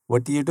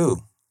 what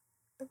do?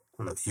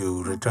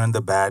 You return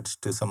the badge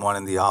to someone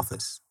in the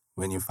office.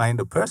 When you find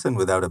a person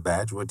without a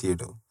badge, what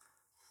do?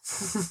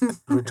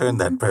 Return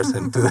that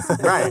person to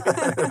Right.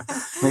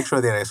 make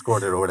sure they're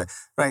escorted or whatever.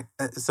 Right.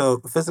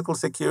 So physical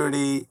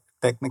security,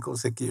 technical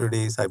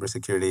security,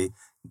 cybersecurity,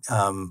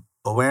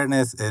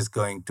 awareness is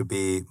going to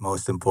be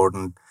most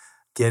important.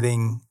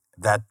 Getting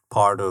that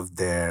part of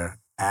their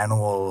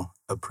annual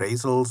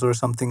appraisals or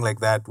something like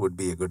that would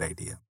be a good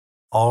idea.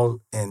 All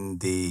in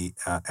the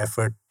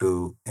effort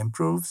to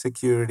improve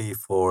security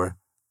for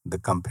the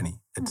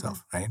company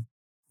itself, right?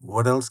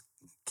 What else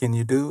can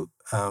you do?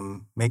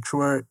 Make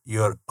sure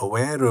you're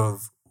aware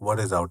of what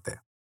is out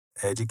there.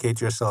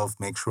 Educate yourself.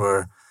 Make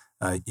sure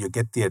you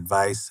get the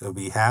advice.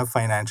 We have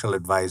financial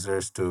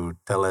advisors to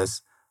tell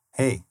us,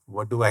 hey,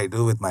 what do I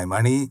do with my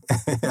money?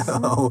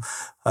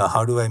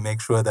 How do I make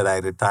sure that I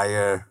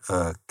retire,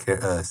 at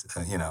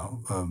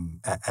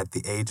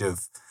the age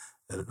of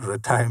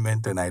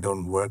retirement and I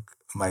don't work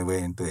my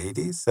way into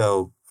 80s?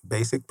 So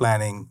basic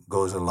planning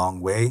goes a long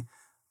way.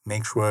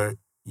 Make sure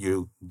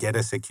you get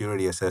a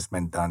security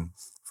assessment done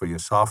for your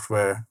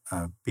software.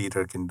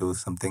 Peter can do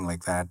something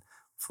like that.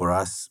 For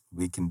us,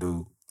 we can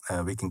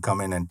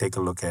come in and take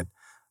a look at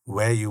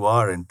where you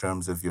are in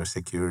terms of your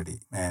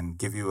security and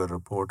give you a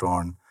report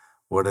on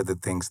what are the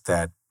things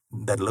that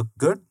look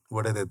good,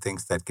 what are the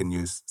things that can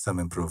use some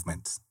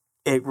improvements.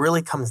 It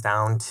really comes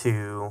down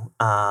to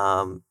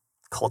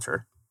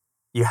culture.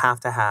 You have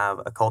to have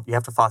you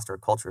have to foster a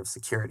culture of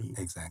security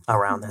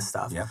around this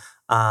stuff. Yeah.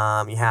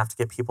 You have to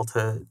get people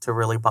to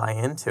really buy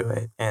into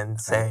it and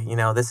say,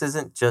 this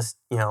isn't just,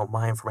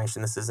 my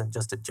information. This isn't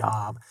just a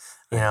job.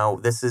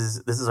 This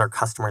is our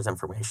customer's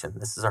information.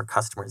 This is our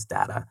customer's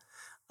data.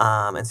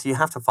 And so you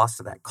have to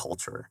foster that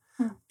culture.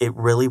 It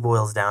really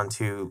boils down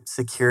to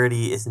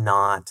security is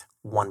not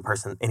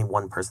any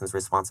one person's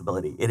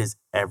responsibility. It is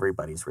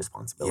everybody's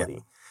responsibility. Yeah.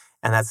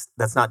 And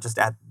that's not just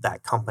at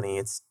that company.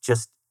 It's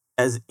just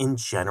as in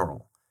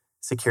general,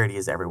 security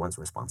is everyone's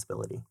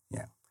responsibility.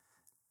 Yeah.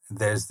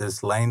 There's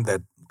this line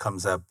that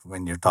comes up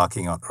when you're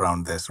talking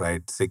around this,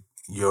 right?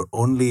 You're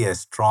only as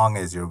strong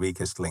as your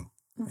weakest link.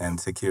 And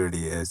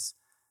security is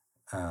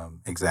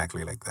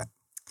exactly like that.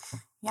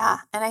 Yeah.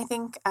 And I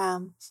think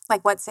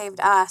what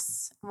saved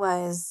us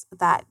was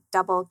that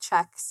double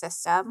check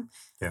system.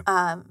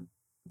 Yeah.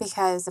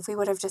 Because if we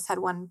would have just had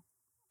one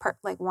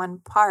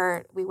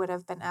part, we would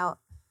have been out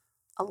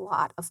a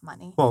lot of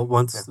money. Well,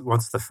 once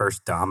the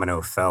first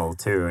domino fell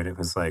too, and it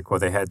was like, well,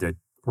 they had the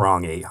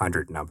wrong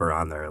 800 number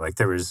on there. Like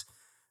there was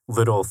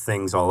little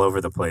things all over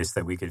the place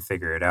that we could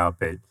figure it out.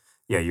 But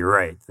yeah, you're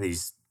right. The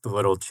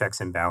little checks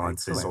and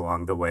balances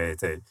along the way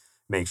that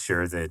make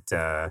sure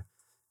that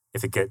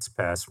if it gets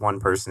past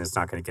one person, it's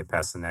not going to get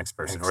past the next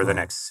person or the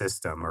next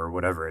system or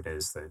whatever it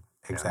is that.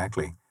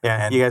 Exactly.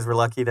 Yeah, and you guys were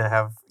lucky to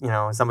have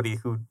somebody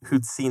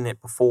who'd seen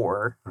it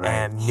before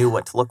and knew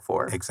what to look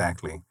for.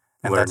 Exactly.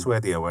 And that's where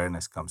the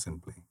awareness comes in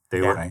play.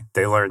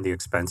 They learn the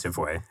expensive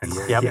way. And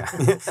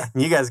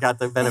You guys got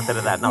the benefit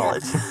of that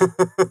knowledge.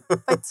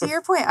 But to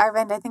your point,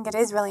 Arvind, I think it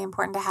is really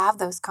important to have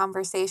those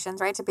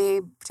conversations, right?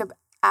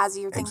 As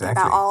you're thinking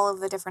about all of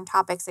the different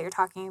topics that you're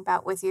talking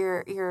about with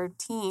your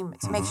team,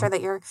 to make sure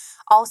that you're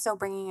also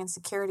bringing in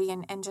security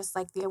and just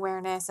like the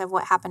awareness of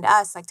what happened to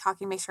us, like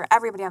make sure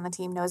everybody on the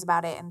team knows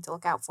about it and to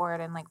look out for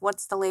it, and like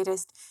what's the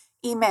latest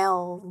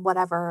email,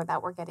 whatever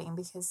that we're getting,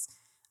 because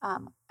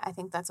I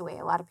think that's a way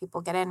a lot of people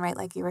get in, right?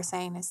 Like you were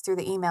saying, is through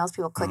the emails,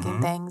 people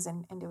clicking things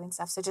and doing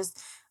stuff. So just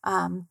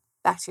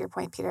back to your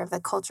point, Peter, of the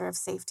culture of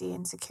safety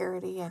and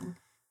security and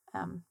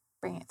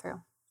bring it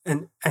through.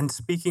 And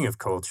speaking of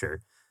culture,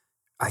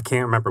 I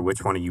can't remember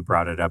which one of you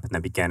brought it up in the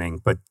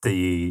beginning, but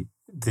the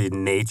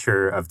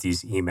nature of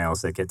these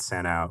emails that get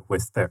sent out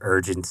with the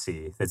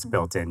urgency that's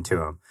built into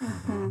them.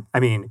 Mm-hmm. I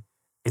mean,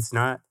 it's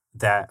not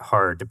that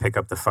hard to pick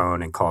up the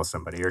phone and call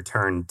somebody or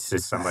turn to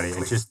somebody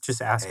and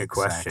just ask a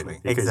question.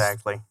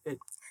 Exactly.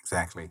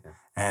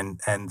 And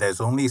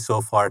there's only so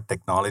far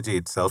technology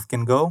itself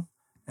can go,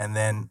 and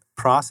then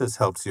process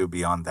helps you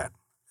beyond that.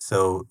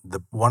 So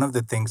one of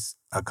the things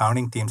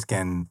accounting teams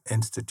can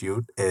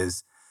institute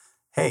is,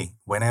 hey,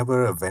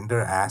 whenever a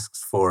vendor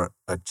asks for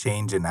a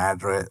change in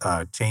address,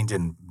 change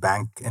in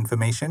bank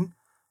information,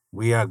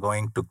 we are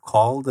going to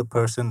call the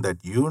person that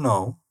you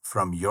know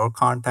from your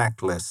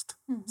contact list.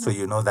 So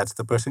you know that's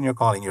the person you're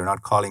calling. You're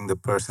not calling the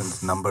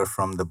person's number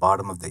from the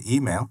bottom of the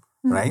email,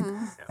 right?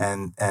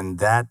 And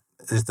that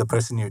is the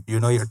person you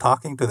know you're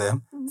talking to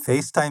them.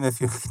 FaceTime if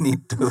you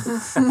need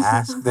to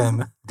ask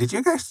them, did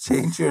you guys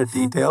change your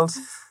details?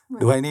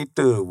 Do I need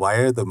to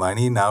wire the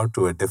money now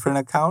to a different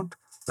account?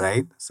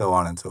 Right? So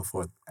on and so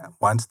forth.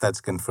 Once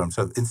that's confirmed.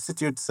 So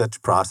institute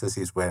such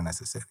processes where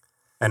necessary.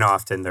 And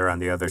often they're on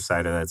the other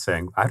side of that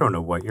saying, I don't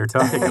know what you're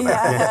talking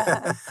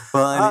about.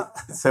 Well,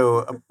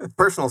 so a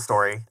personal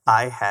story,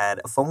 I had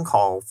a phone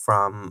call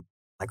from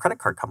my credit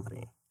card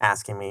company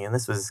asking me, and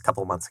this was a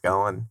couple of months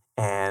ago,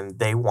 and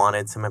they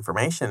wanted some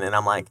information. And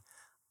I'm like,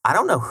 I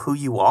don't know who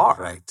you are.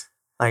 Right.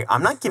 Like,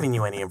 I'm not giving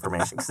you any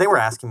information, because they were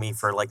asking me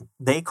for, like,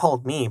 they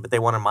called me, but they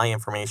wanted my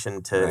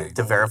information to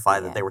verify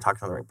that they were talking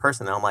to the right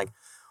person. And I'm like,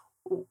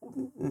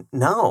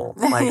 no,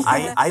 like,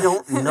 I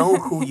don't know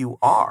who you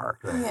are.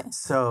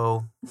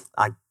 So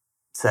I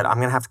said, I'm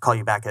going to have to call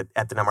you back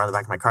at the number on the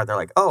back of my card. They're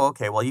like, oh,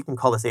 okay, well, you can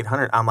call this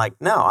 800. I'm like,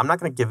 no, I'm not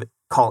going to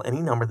call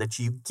any number that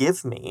you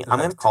give me. I'm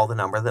going to call the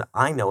number that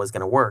I know is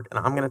going to work, and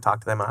I'm going to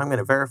talk to them, and I'm going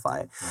to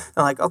verify it.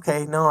 They're like,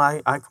 okay, no,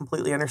 I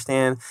completely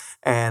understand.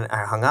 And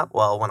I hung up.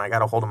 Well, when I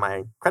got a hold of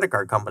my credit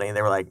card company,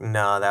 they were like,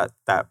 no,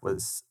 that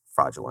was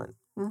fraudulent.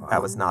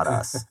 That was not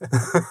us.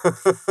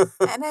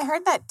 And I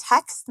heard that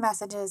text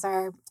messages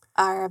are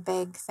a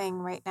big thing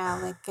right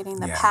now, like getting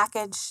the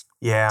package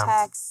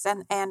texts.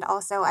 And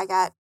also I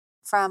got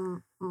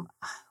from, who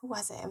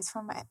was it? It was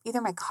from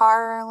either my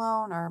car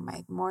loan or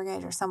my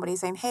mortgage or somebody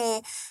saying,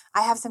 hey,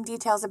 I have some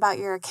details about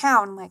your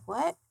account. I'm like,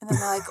 what? And then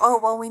they're like, oh,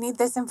 well, we need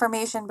this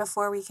information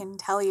before we can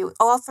tell you.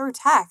 Oh, through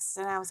text.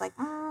 And I was like,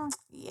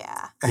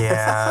 yeah.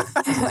 Yeah.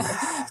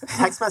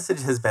 Text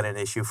message has been an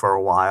issue for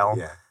a while.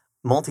 Yeah.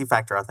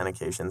 Multi-factor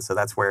authentication. So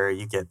that's where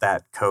you get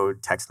that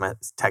code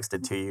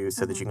texted to you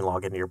so that you can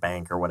log into your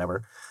bank or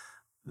whatever.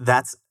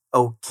 That's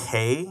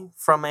okay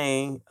from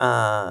a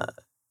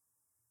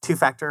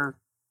two-factor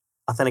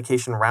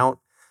authentication route,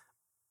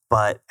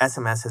 but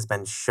SMS has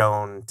been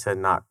shown to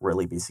not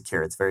really be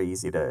secure. It's very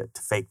easy to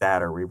fake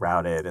that or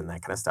reroute it and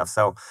that kind of stuff.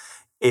 So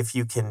if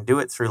you can do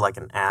it through like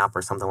an app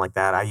or something like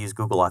that, I use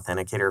Google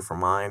Authenticator for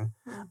mine.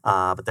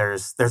 But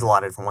there's a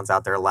lot of different ones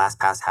out there.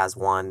 LastPass has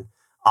one.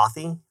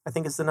 Authy, I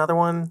think, is another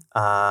one.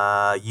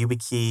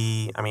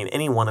 YubiKey. I mean,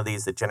 any one of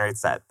these that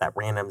generates that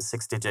random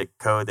 6-digit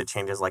code that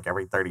changes like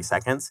every 30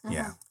 seconds.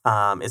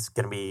 It's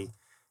going to be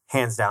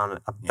hands down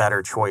a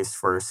better choice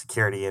for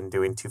security and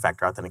doing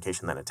two-factor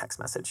authentication than a text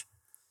message.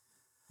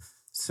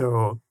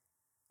 So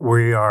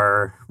we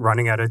are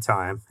running out of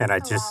time, and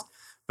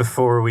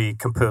before we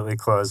completely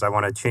close, I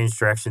want to change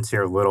directions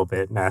here a little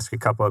bit and ask a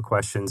couple of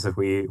questions that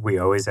we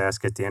always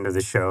ask at the end of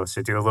the show.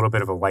 So do a little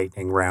bit of a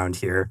lightning round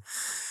here.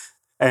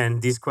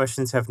 And these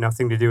questions have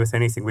nothing to do with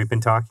anything we've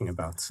been talking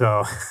about.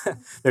 So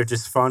they're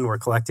just fun. We're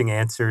collecting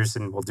answers,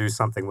 and we'll do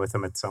something with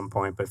them at some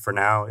point. But for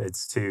now,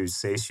 it's to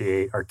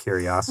satiate our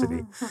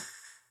curiosity.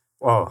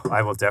 Oh,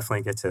 I will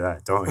definitely get to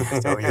that.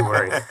 Don't you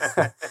worry.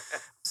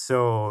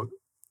 So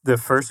the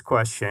first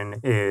question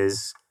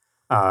is,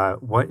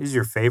 what is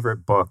your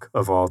favorite book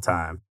of all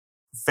time?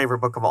 Favorite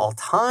book of all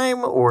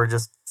time, or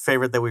just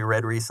favorite that we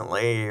read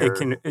recently? Or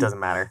it doesn't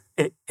matter.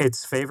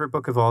 It's favorite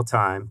book of all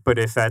time, but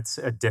if that's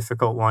a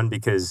difficult one,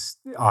 because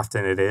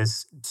often it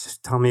is,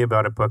 just tell me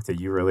about a book that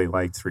you really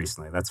liked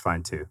recently. That's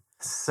fine too.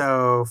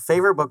 So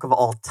favorite book of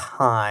all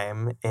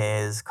time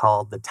is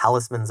called The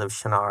Talismans of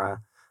Shannara.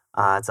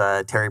 It's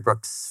a Terry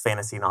Brooks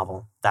fantasy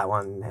novel. That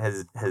one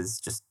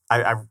has just,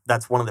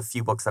 that's one of the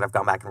few books that I've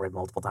gone back and read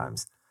multiple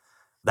times.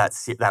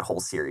 That whole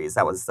series.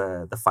 That was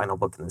the final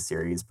book in the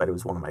series, but it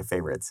was one of my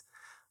favorites.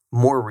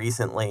 more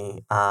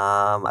recently,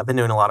 I've been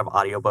doing a lot of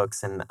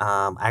audiobooks, and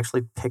I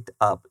actually picked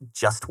up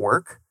Just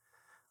Work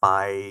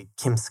by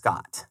Kim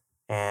Scott.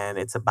 And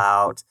it's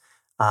about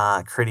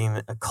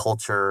creating a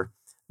culture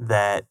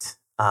that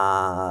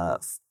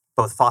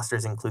both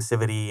fosters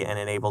inclusivity and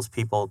enables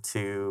people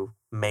to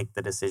make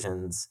the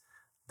decisions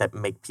that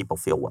make people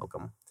feel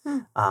welcome.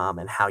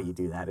 And how you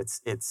do that.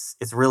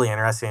 It's really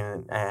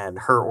interesting. And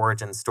her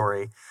origin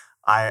story,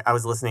 I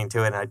was listening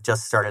to it, and I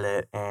just started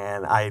it,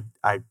 and I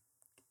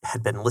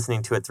had been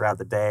listening to it throughout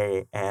the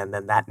day. And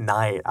then that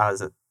night I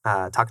was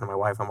talking to my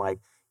wife. I'm like,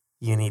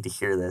 you need to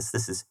hear this.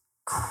 This is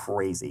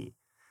crazy.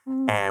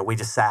 And we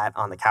just sat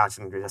on the couch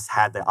and we just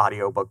had the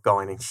audiobook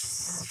going, and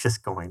she's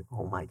just going,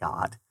 oh my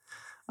God.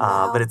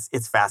 Wow. But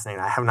it's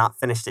fascinating. I have not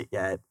finished it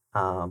yet,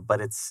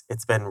 but it's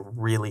been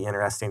really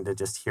interesting to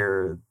just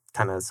hear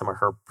kind of some of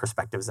her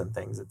perspectives and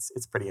things.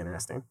 It's pretty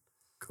interesting.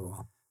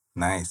 Cool.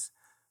 Nice.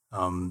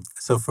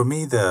 So for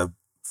me, the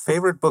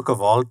favorite book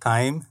of all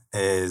time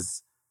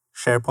is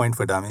SharePoint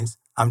for Dummies.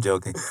 I'm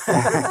joking.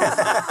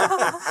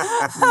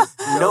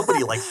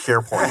 Nobody likes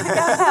SharePoint.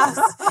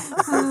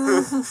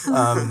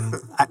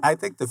 I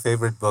think the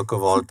favorite book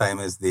of all time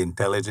is The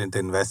Intelligent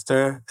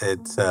Investor.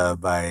 It's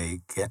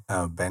by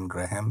Ben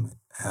Graham.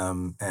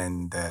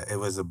 And it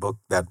was a book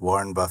that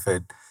Warren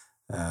Buffett,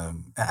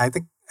 I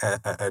think,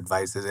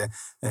 advises.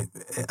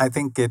 I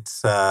think it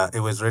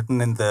was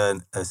written in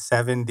the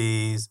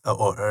 70s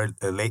or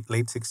late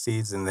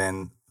 60s, and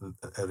then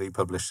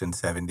republished in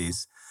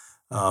 70s.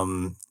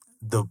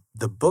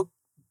 The book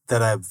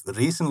that I've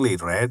recently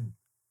read,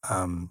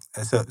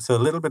 so a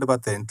little bit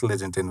about The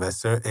Intelligent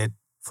Investor. It,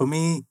 for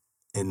me,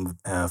 in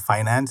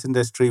finance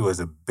industry,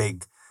 was a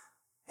big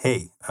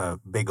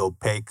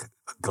opaque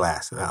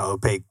glass,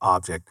 opaque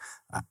object.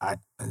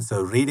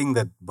 So reading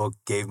that book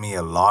gave me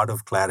a lot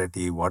of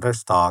clarity. What are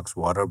stocks?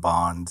 What are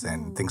bonds?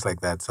 And things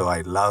like that. So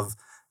I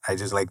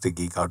just like to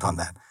geek out on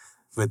that.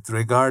 With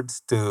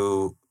regards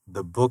to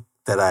the book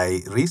that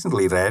I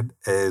recently read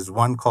is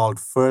one called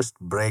First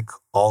Break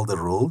All the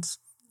Rules.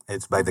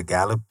 It's by the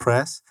Gallup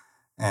Press.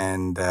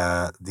 And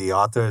the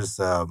authors,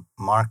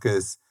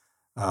 Marcus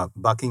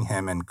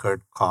Buckingham and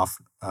Kurt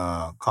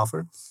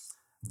Coffer,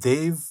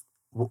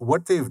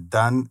 what they've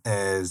done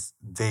is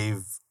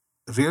they've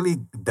really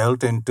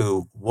delved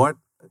into what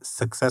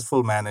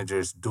successful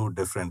managers do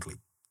differently,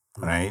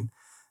 right?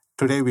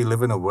 Today, we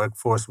live in a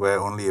workforce where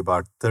only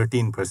about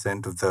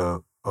 13% of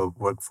the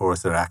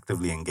workforce are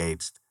actively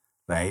engaged,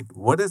 right?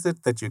 What is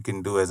it that you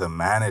can do as a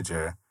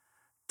manager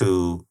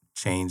to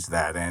change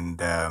that?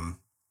 And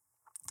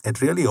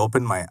it really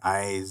opened my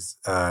eyes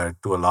to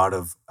a lot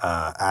of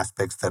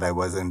aspects that I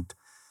wasn't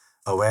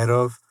aware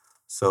of.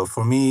 So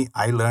for me,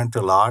 I learned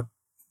a lot.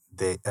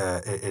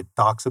 It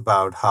talks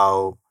about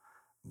how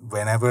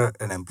whenever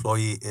an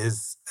employee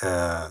is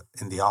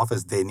in the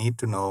office, they need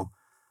to know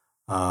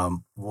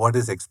what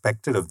is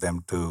expected of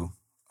them to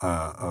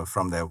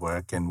from their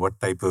work, and what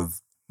type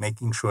of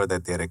making sure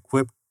that they're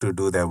equipped to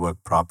do their work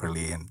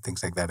properly and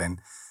things like that, and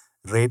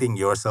rating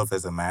yourself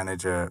as a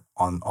manager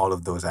on all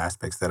of those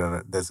aspects.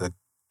 There's a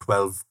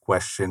 12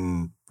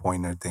 question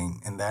pointer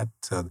thing in that,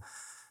 so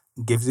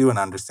gives you an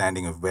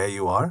understanding of where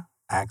you are,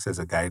 acts as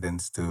a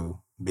guidance to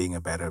being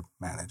a better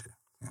manager.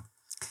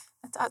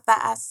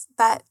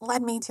 That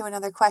led me to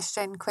another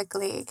question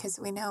quickly, because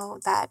we know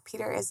that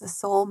Peter is the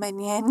Sol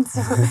Minion.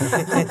 So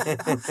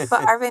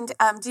but Arvind,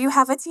 do you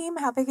have a team?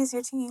 How big is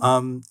your team?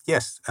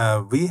 Yes,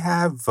 we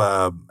have,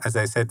 as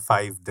I said,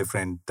 5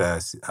 different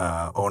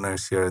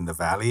owners here in the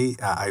Valley.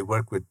 I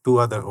work with 2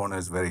 other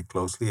owners very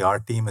closely. Our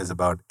team is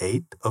about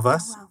 8 of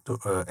us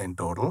in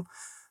total.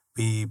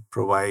 We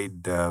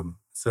provide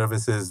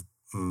services.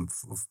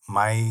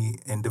 My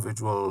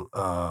individual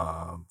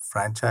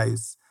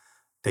franchise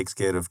takes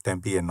care of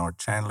Tempe and North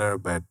Chandler,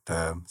 but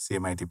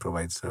CMIT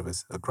provides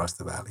service across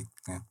the Valley.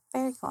 Yeah.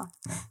 Very cool.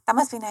 Yeah. That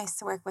must be nice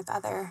to work with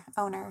other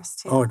owners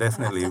too. Oh,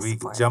 definitely. We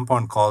jump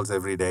on calls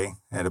every day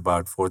at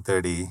about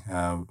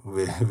 4:30.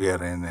 We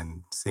are in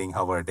and seeing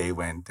how our day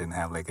went, and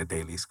have like a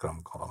daily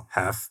scrum call.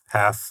 Half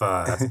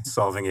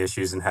solving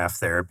issues and half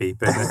therapy,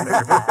 business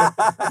therapy.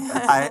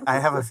 I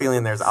have a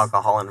feeling there's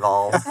alcohol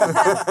involved.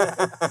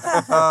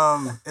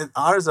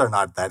 Ours are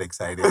not that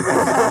exciting.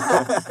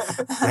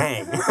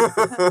 Dang.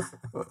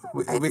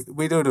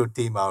 We do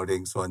team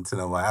outings once in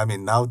a while. I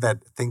mean, now that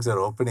things are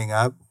opening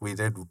up, we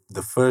did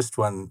the first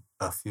one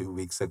a few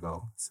weeks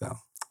ago. So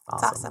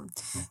awesome.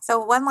 Yeah. So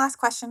one last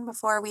question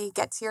before we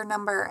get to your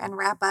number and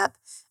wrap up.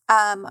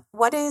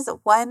 What is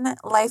one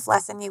life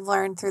lesson you've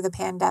learned through the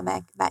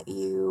pandemic that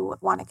you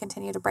want to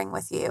continue to bring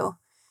with you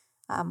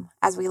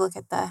as we look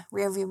at the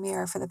rearview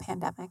mirror for the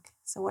pandemic?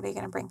 So what are you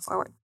going to bring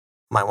forward?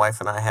 My wife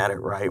and I had it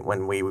right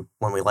when we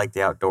liked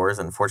the outdoors.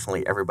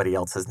 Unfortunately, everybody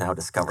else has now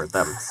discovered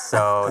them.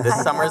 So this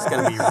summer is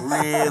going to be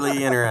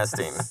really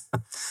interesting.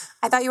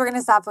 I thought you were going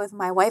to stop with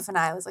my wife and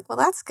I. I was like, well,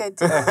 that's good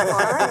to go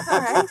forward.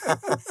 All right.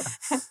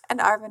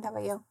 And Arvind, how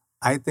about you?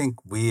 I think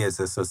we as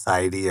a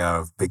society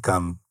have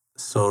become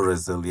so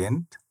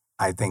resilient.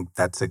 I think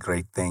that's a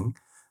great thing.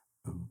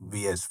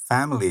 We as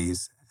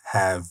families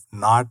have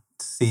not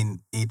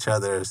seen each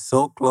other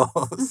so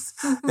close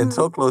in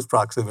so close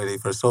proximity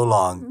for so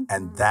long,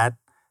 and that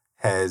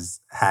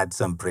has had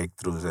some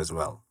breakthroughs as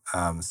well.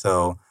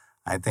 So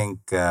I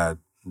think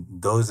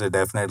those are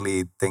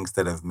definitely things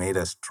that have made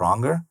us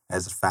stronger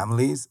as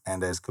families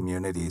and as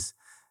communities.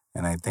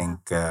 And I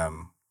think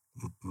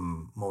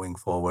moving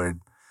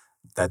forward,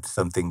 that's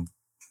something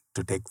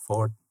to take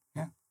forward.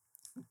 Yeah.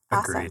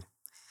 Awesome. Agreed.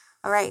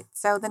 All right.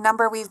 So the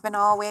number we've been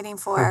all waiting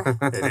for.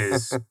 It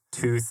is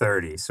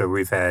 2:30. So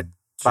we've had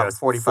About just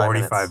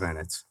 45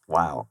 minutes.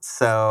 Wow.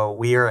 So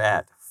we are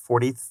at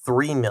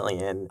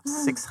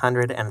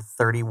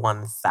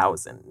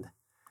 43,631,000.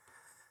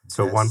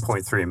 So Yes.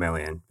 1.3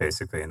 million,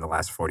 basically, in the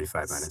last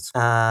 45 minutes.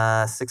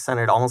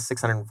 600, almost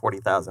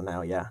 640,000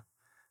 now. Yeah.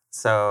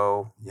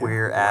 So Yeah,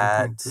 we're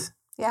at 1.2.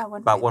 Yeah,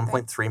 about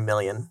 1.3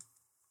 million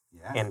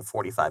Yeah. in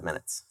 45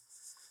 minutes.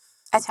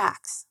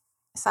 attacks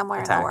somewhere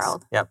in the Attacks.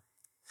 world. Yep.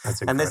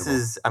 That's And incredible.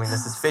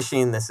 this is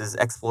phishing, this is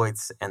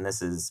exploits, and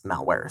this is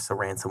malware. So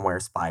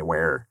ransomware,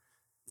 spyware,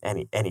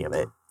 any of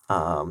it.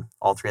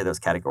 All three of those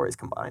categories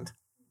combined.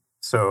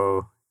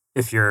 So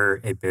if you're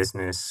a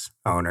business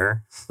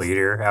owner,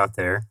 leader out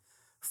there,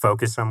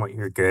 focus on what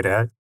you're good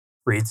at.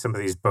 Read some of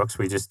these books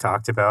we just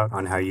talked about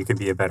on how you can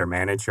be a better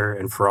manager,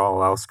 and for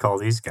all else, call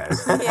these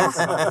guys.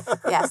 Yeah.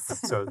 Yes.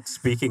 So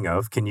speaking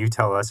of, can you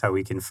tell us how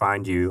we can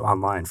find you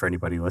online for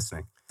anybody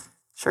listening?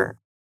 Sure.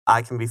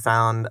 I can be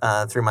found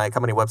through my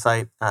company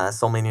website,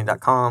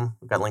 solminion.com.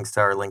 We've got links to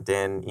our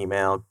LinkedIn,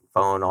 email,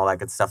 phone, all that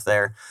good stuff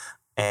there.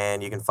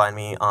 And you can find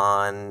me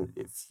on,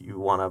 if you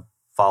want to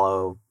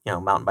follow,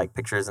 mountain bike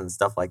pictures and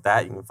stuff like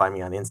that, you can find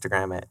me on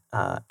Instagram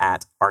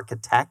at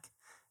Architech,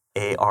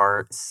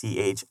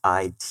 ARCHITECH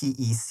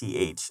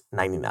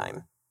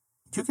 99.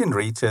 You can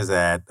reach us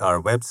at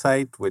our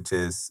website, which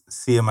is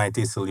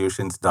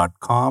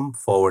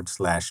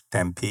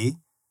cmitsolutions.com/Tempe,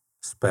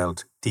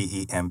 spelled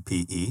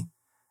TEMPE.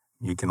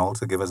 You can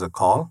also give us a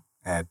call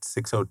at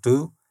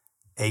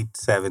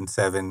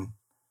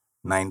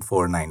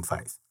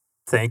 602-877-9495.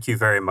 Thank you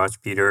very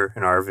much, Peter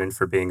and Arvind,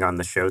 for being on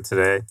the show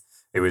today.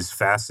 It was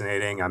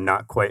fascinating. I'm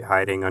not quite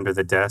hiding under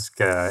the desk,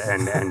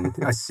 and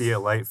I see a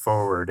light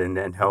forward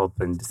and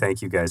help. And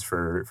thank you guys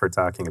for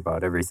talking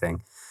about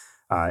everything.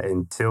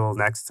 Until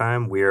next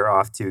time, we are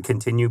off to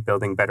continue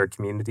building better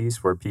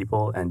communities where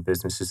people and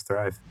businesses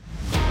thrive.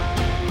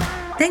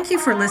 Thank you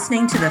for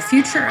listening to the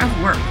Future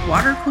of Work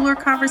Water Cooler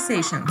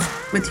Conversations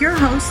with your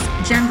hosts,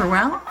 Jen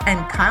Burwell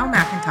and Kyle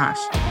McIntosh.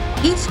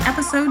 Each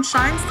episode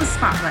shines the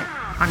spotlight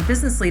on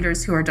business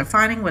leaders who are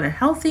defining what a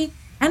healthy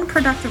and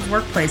productive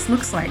workplace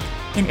looks like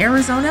in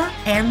Arizona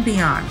and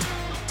beyond.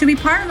 To be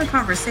part of the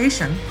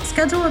conversation,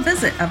 schedule a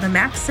visit of the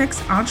Max 6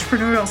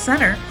 Entrepreneurial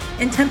Center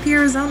in Tempe,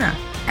 Arizona,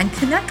 and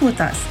connect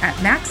with us at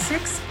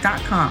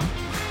max6.com.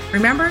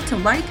 Remember to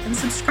like and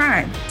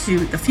subscribe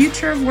to the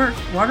Future of Work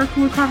Water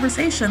Cooler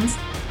Conversations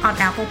on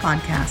Apple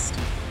Podcast.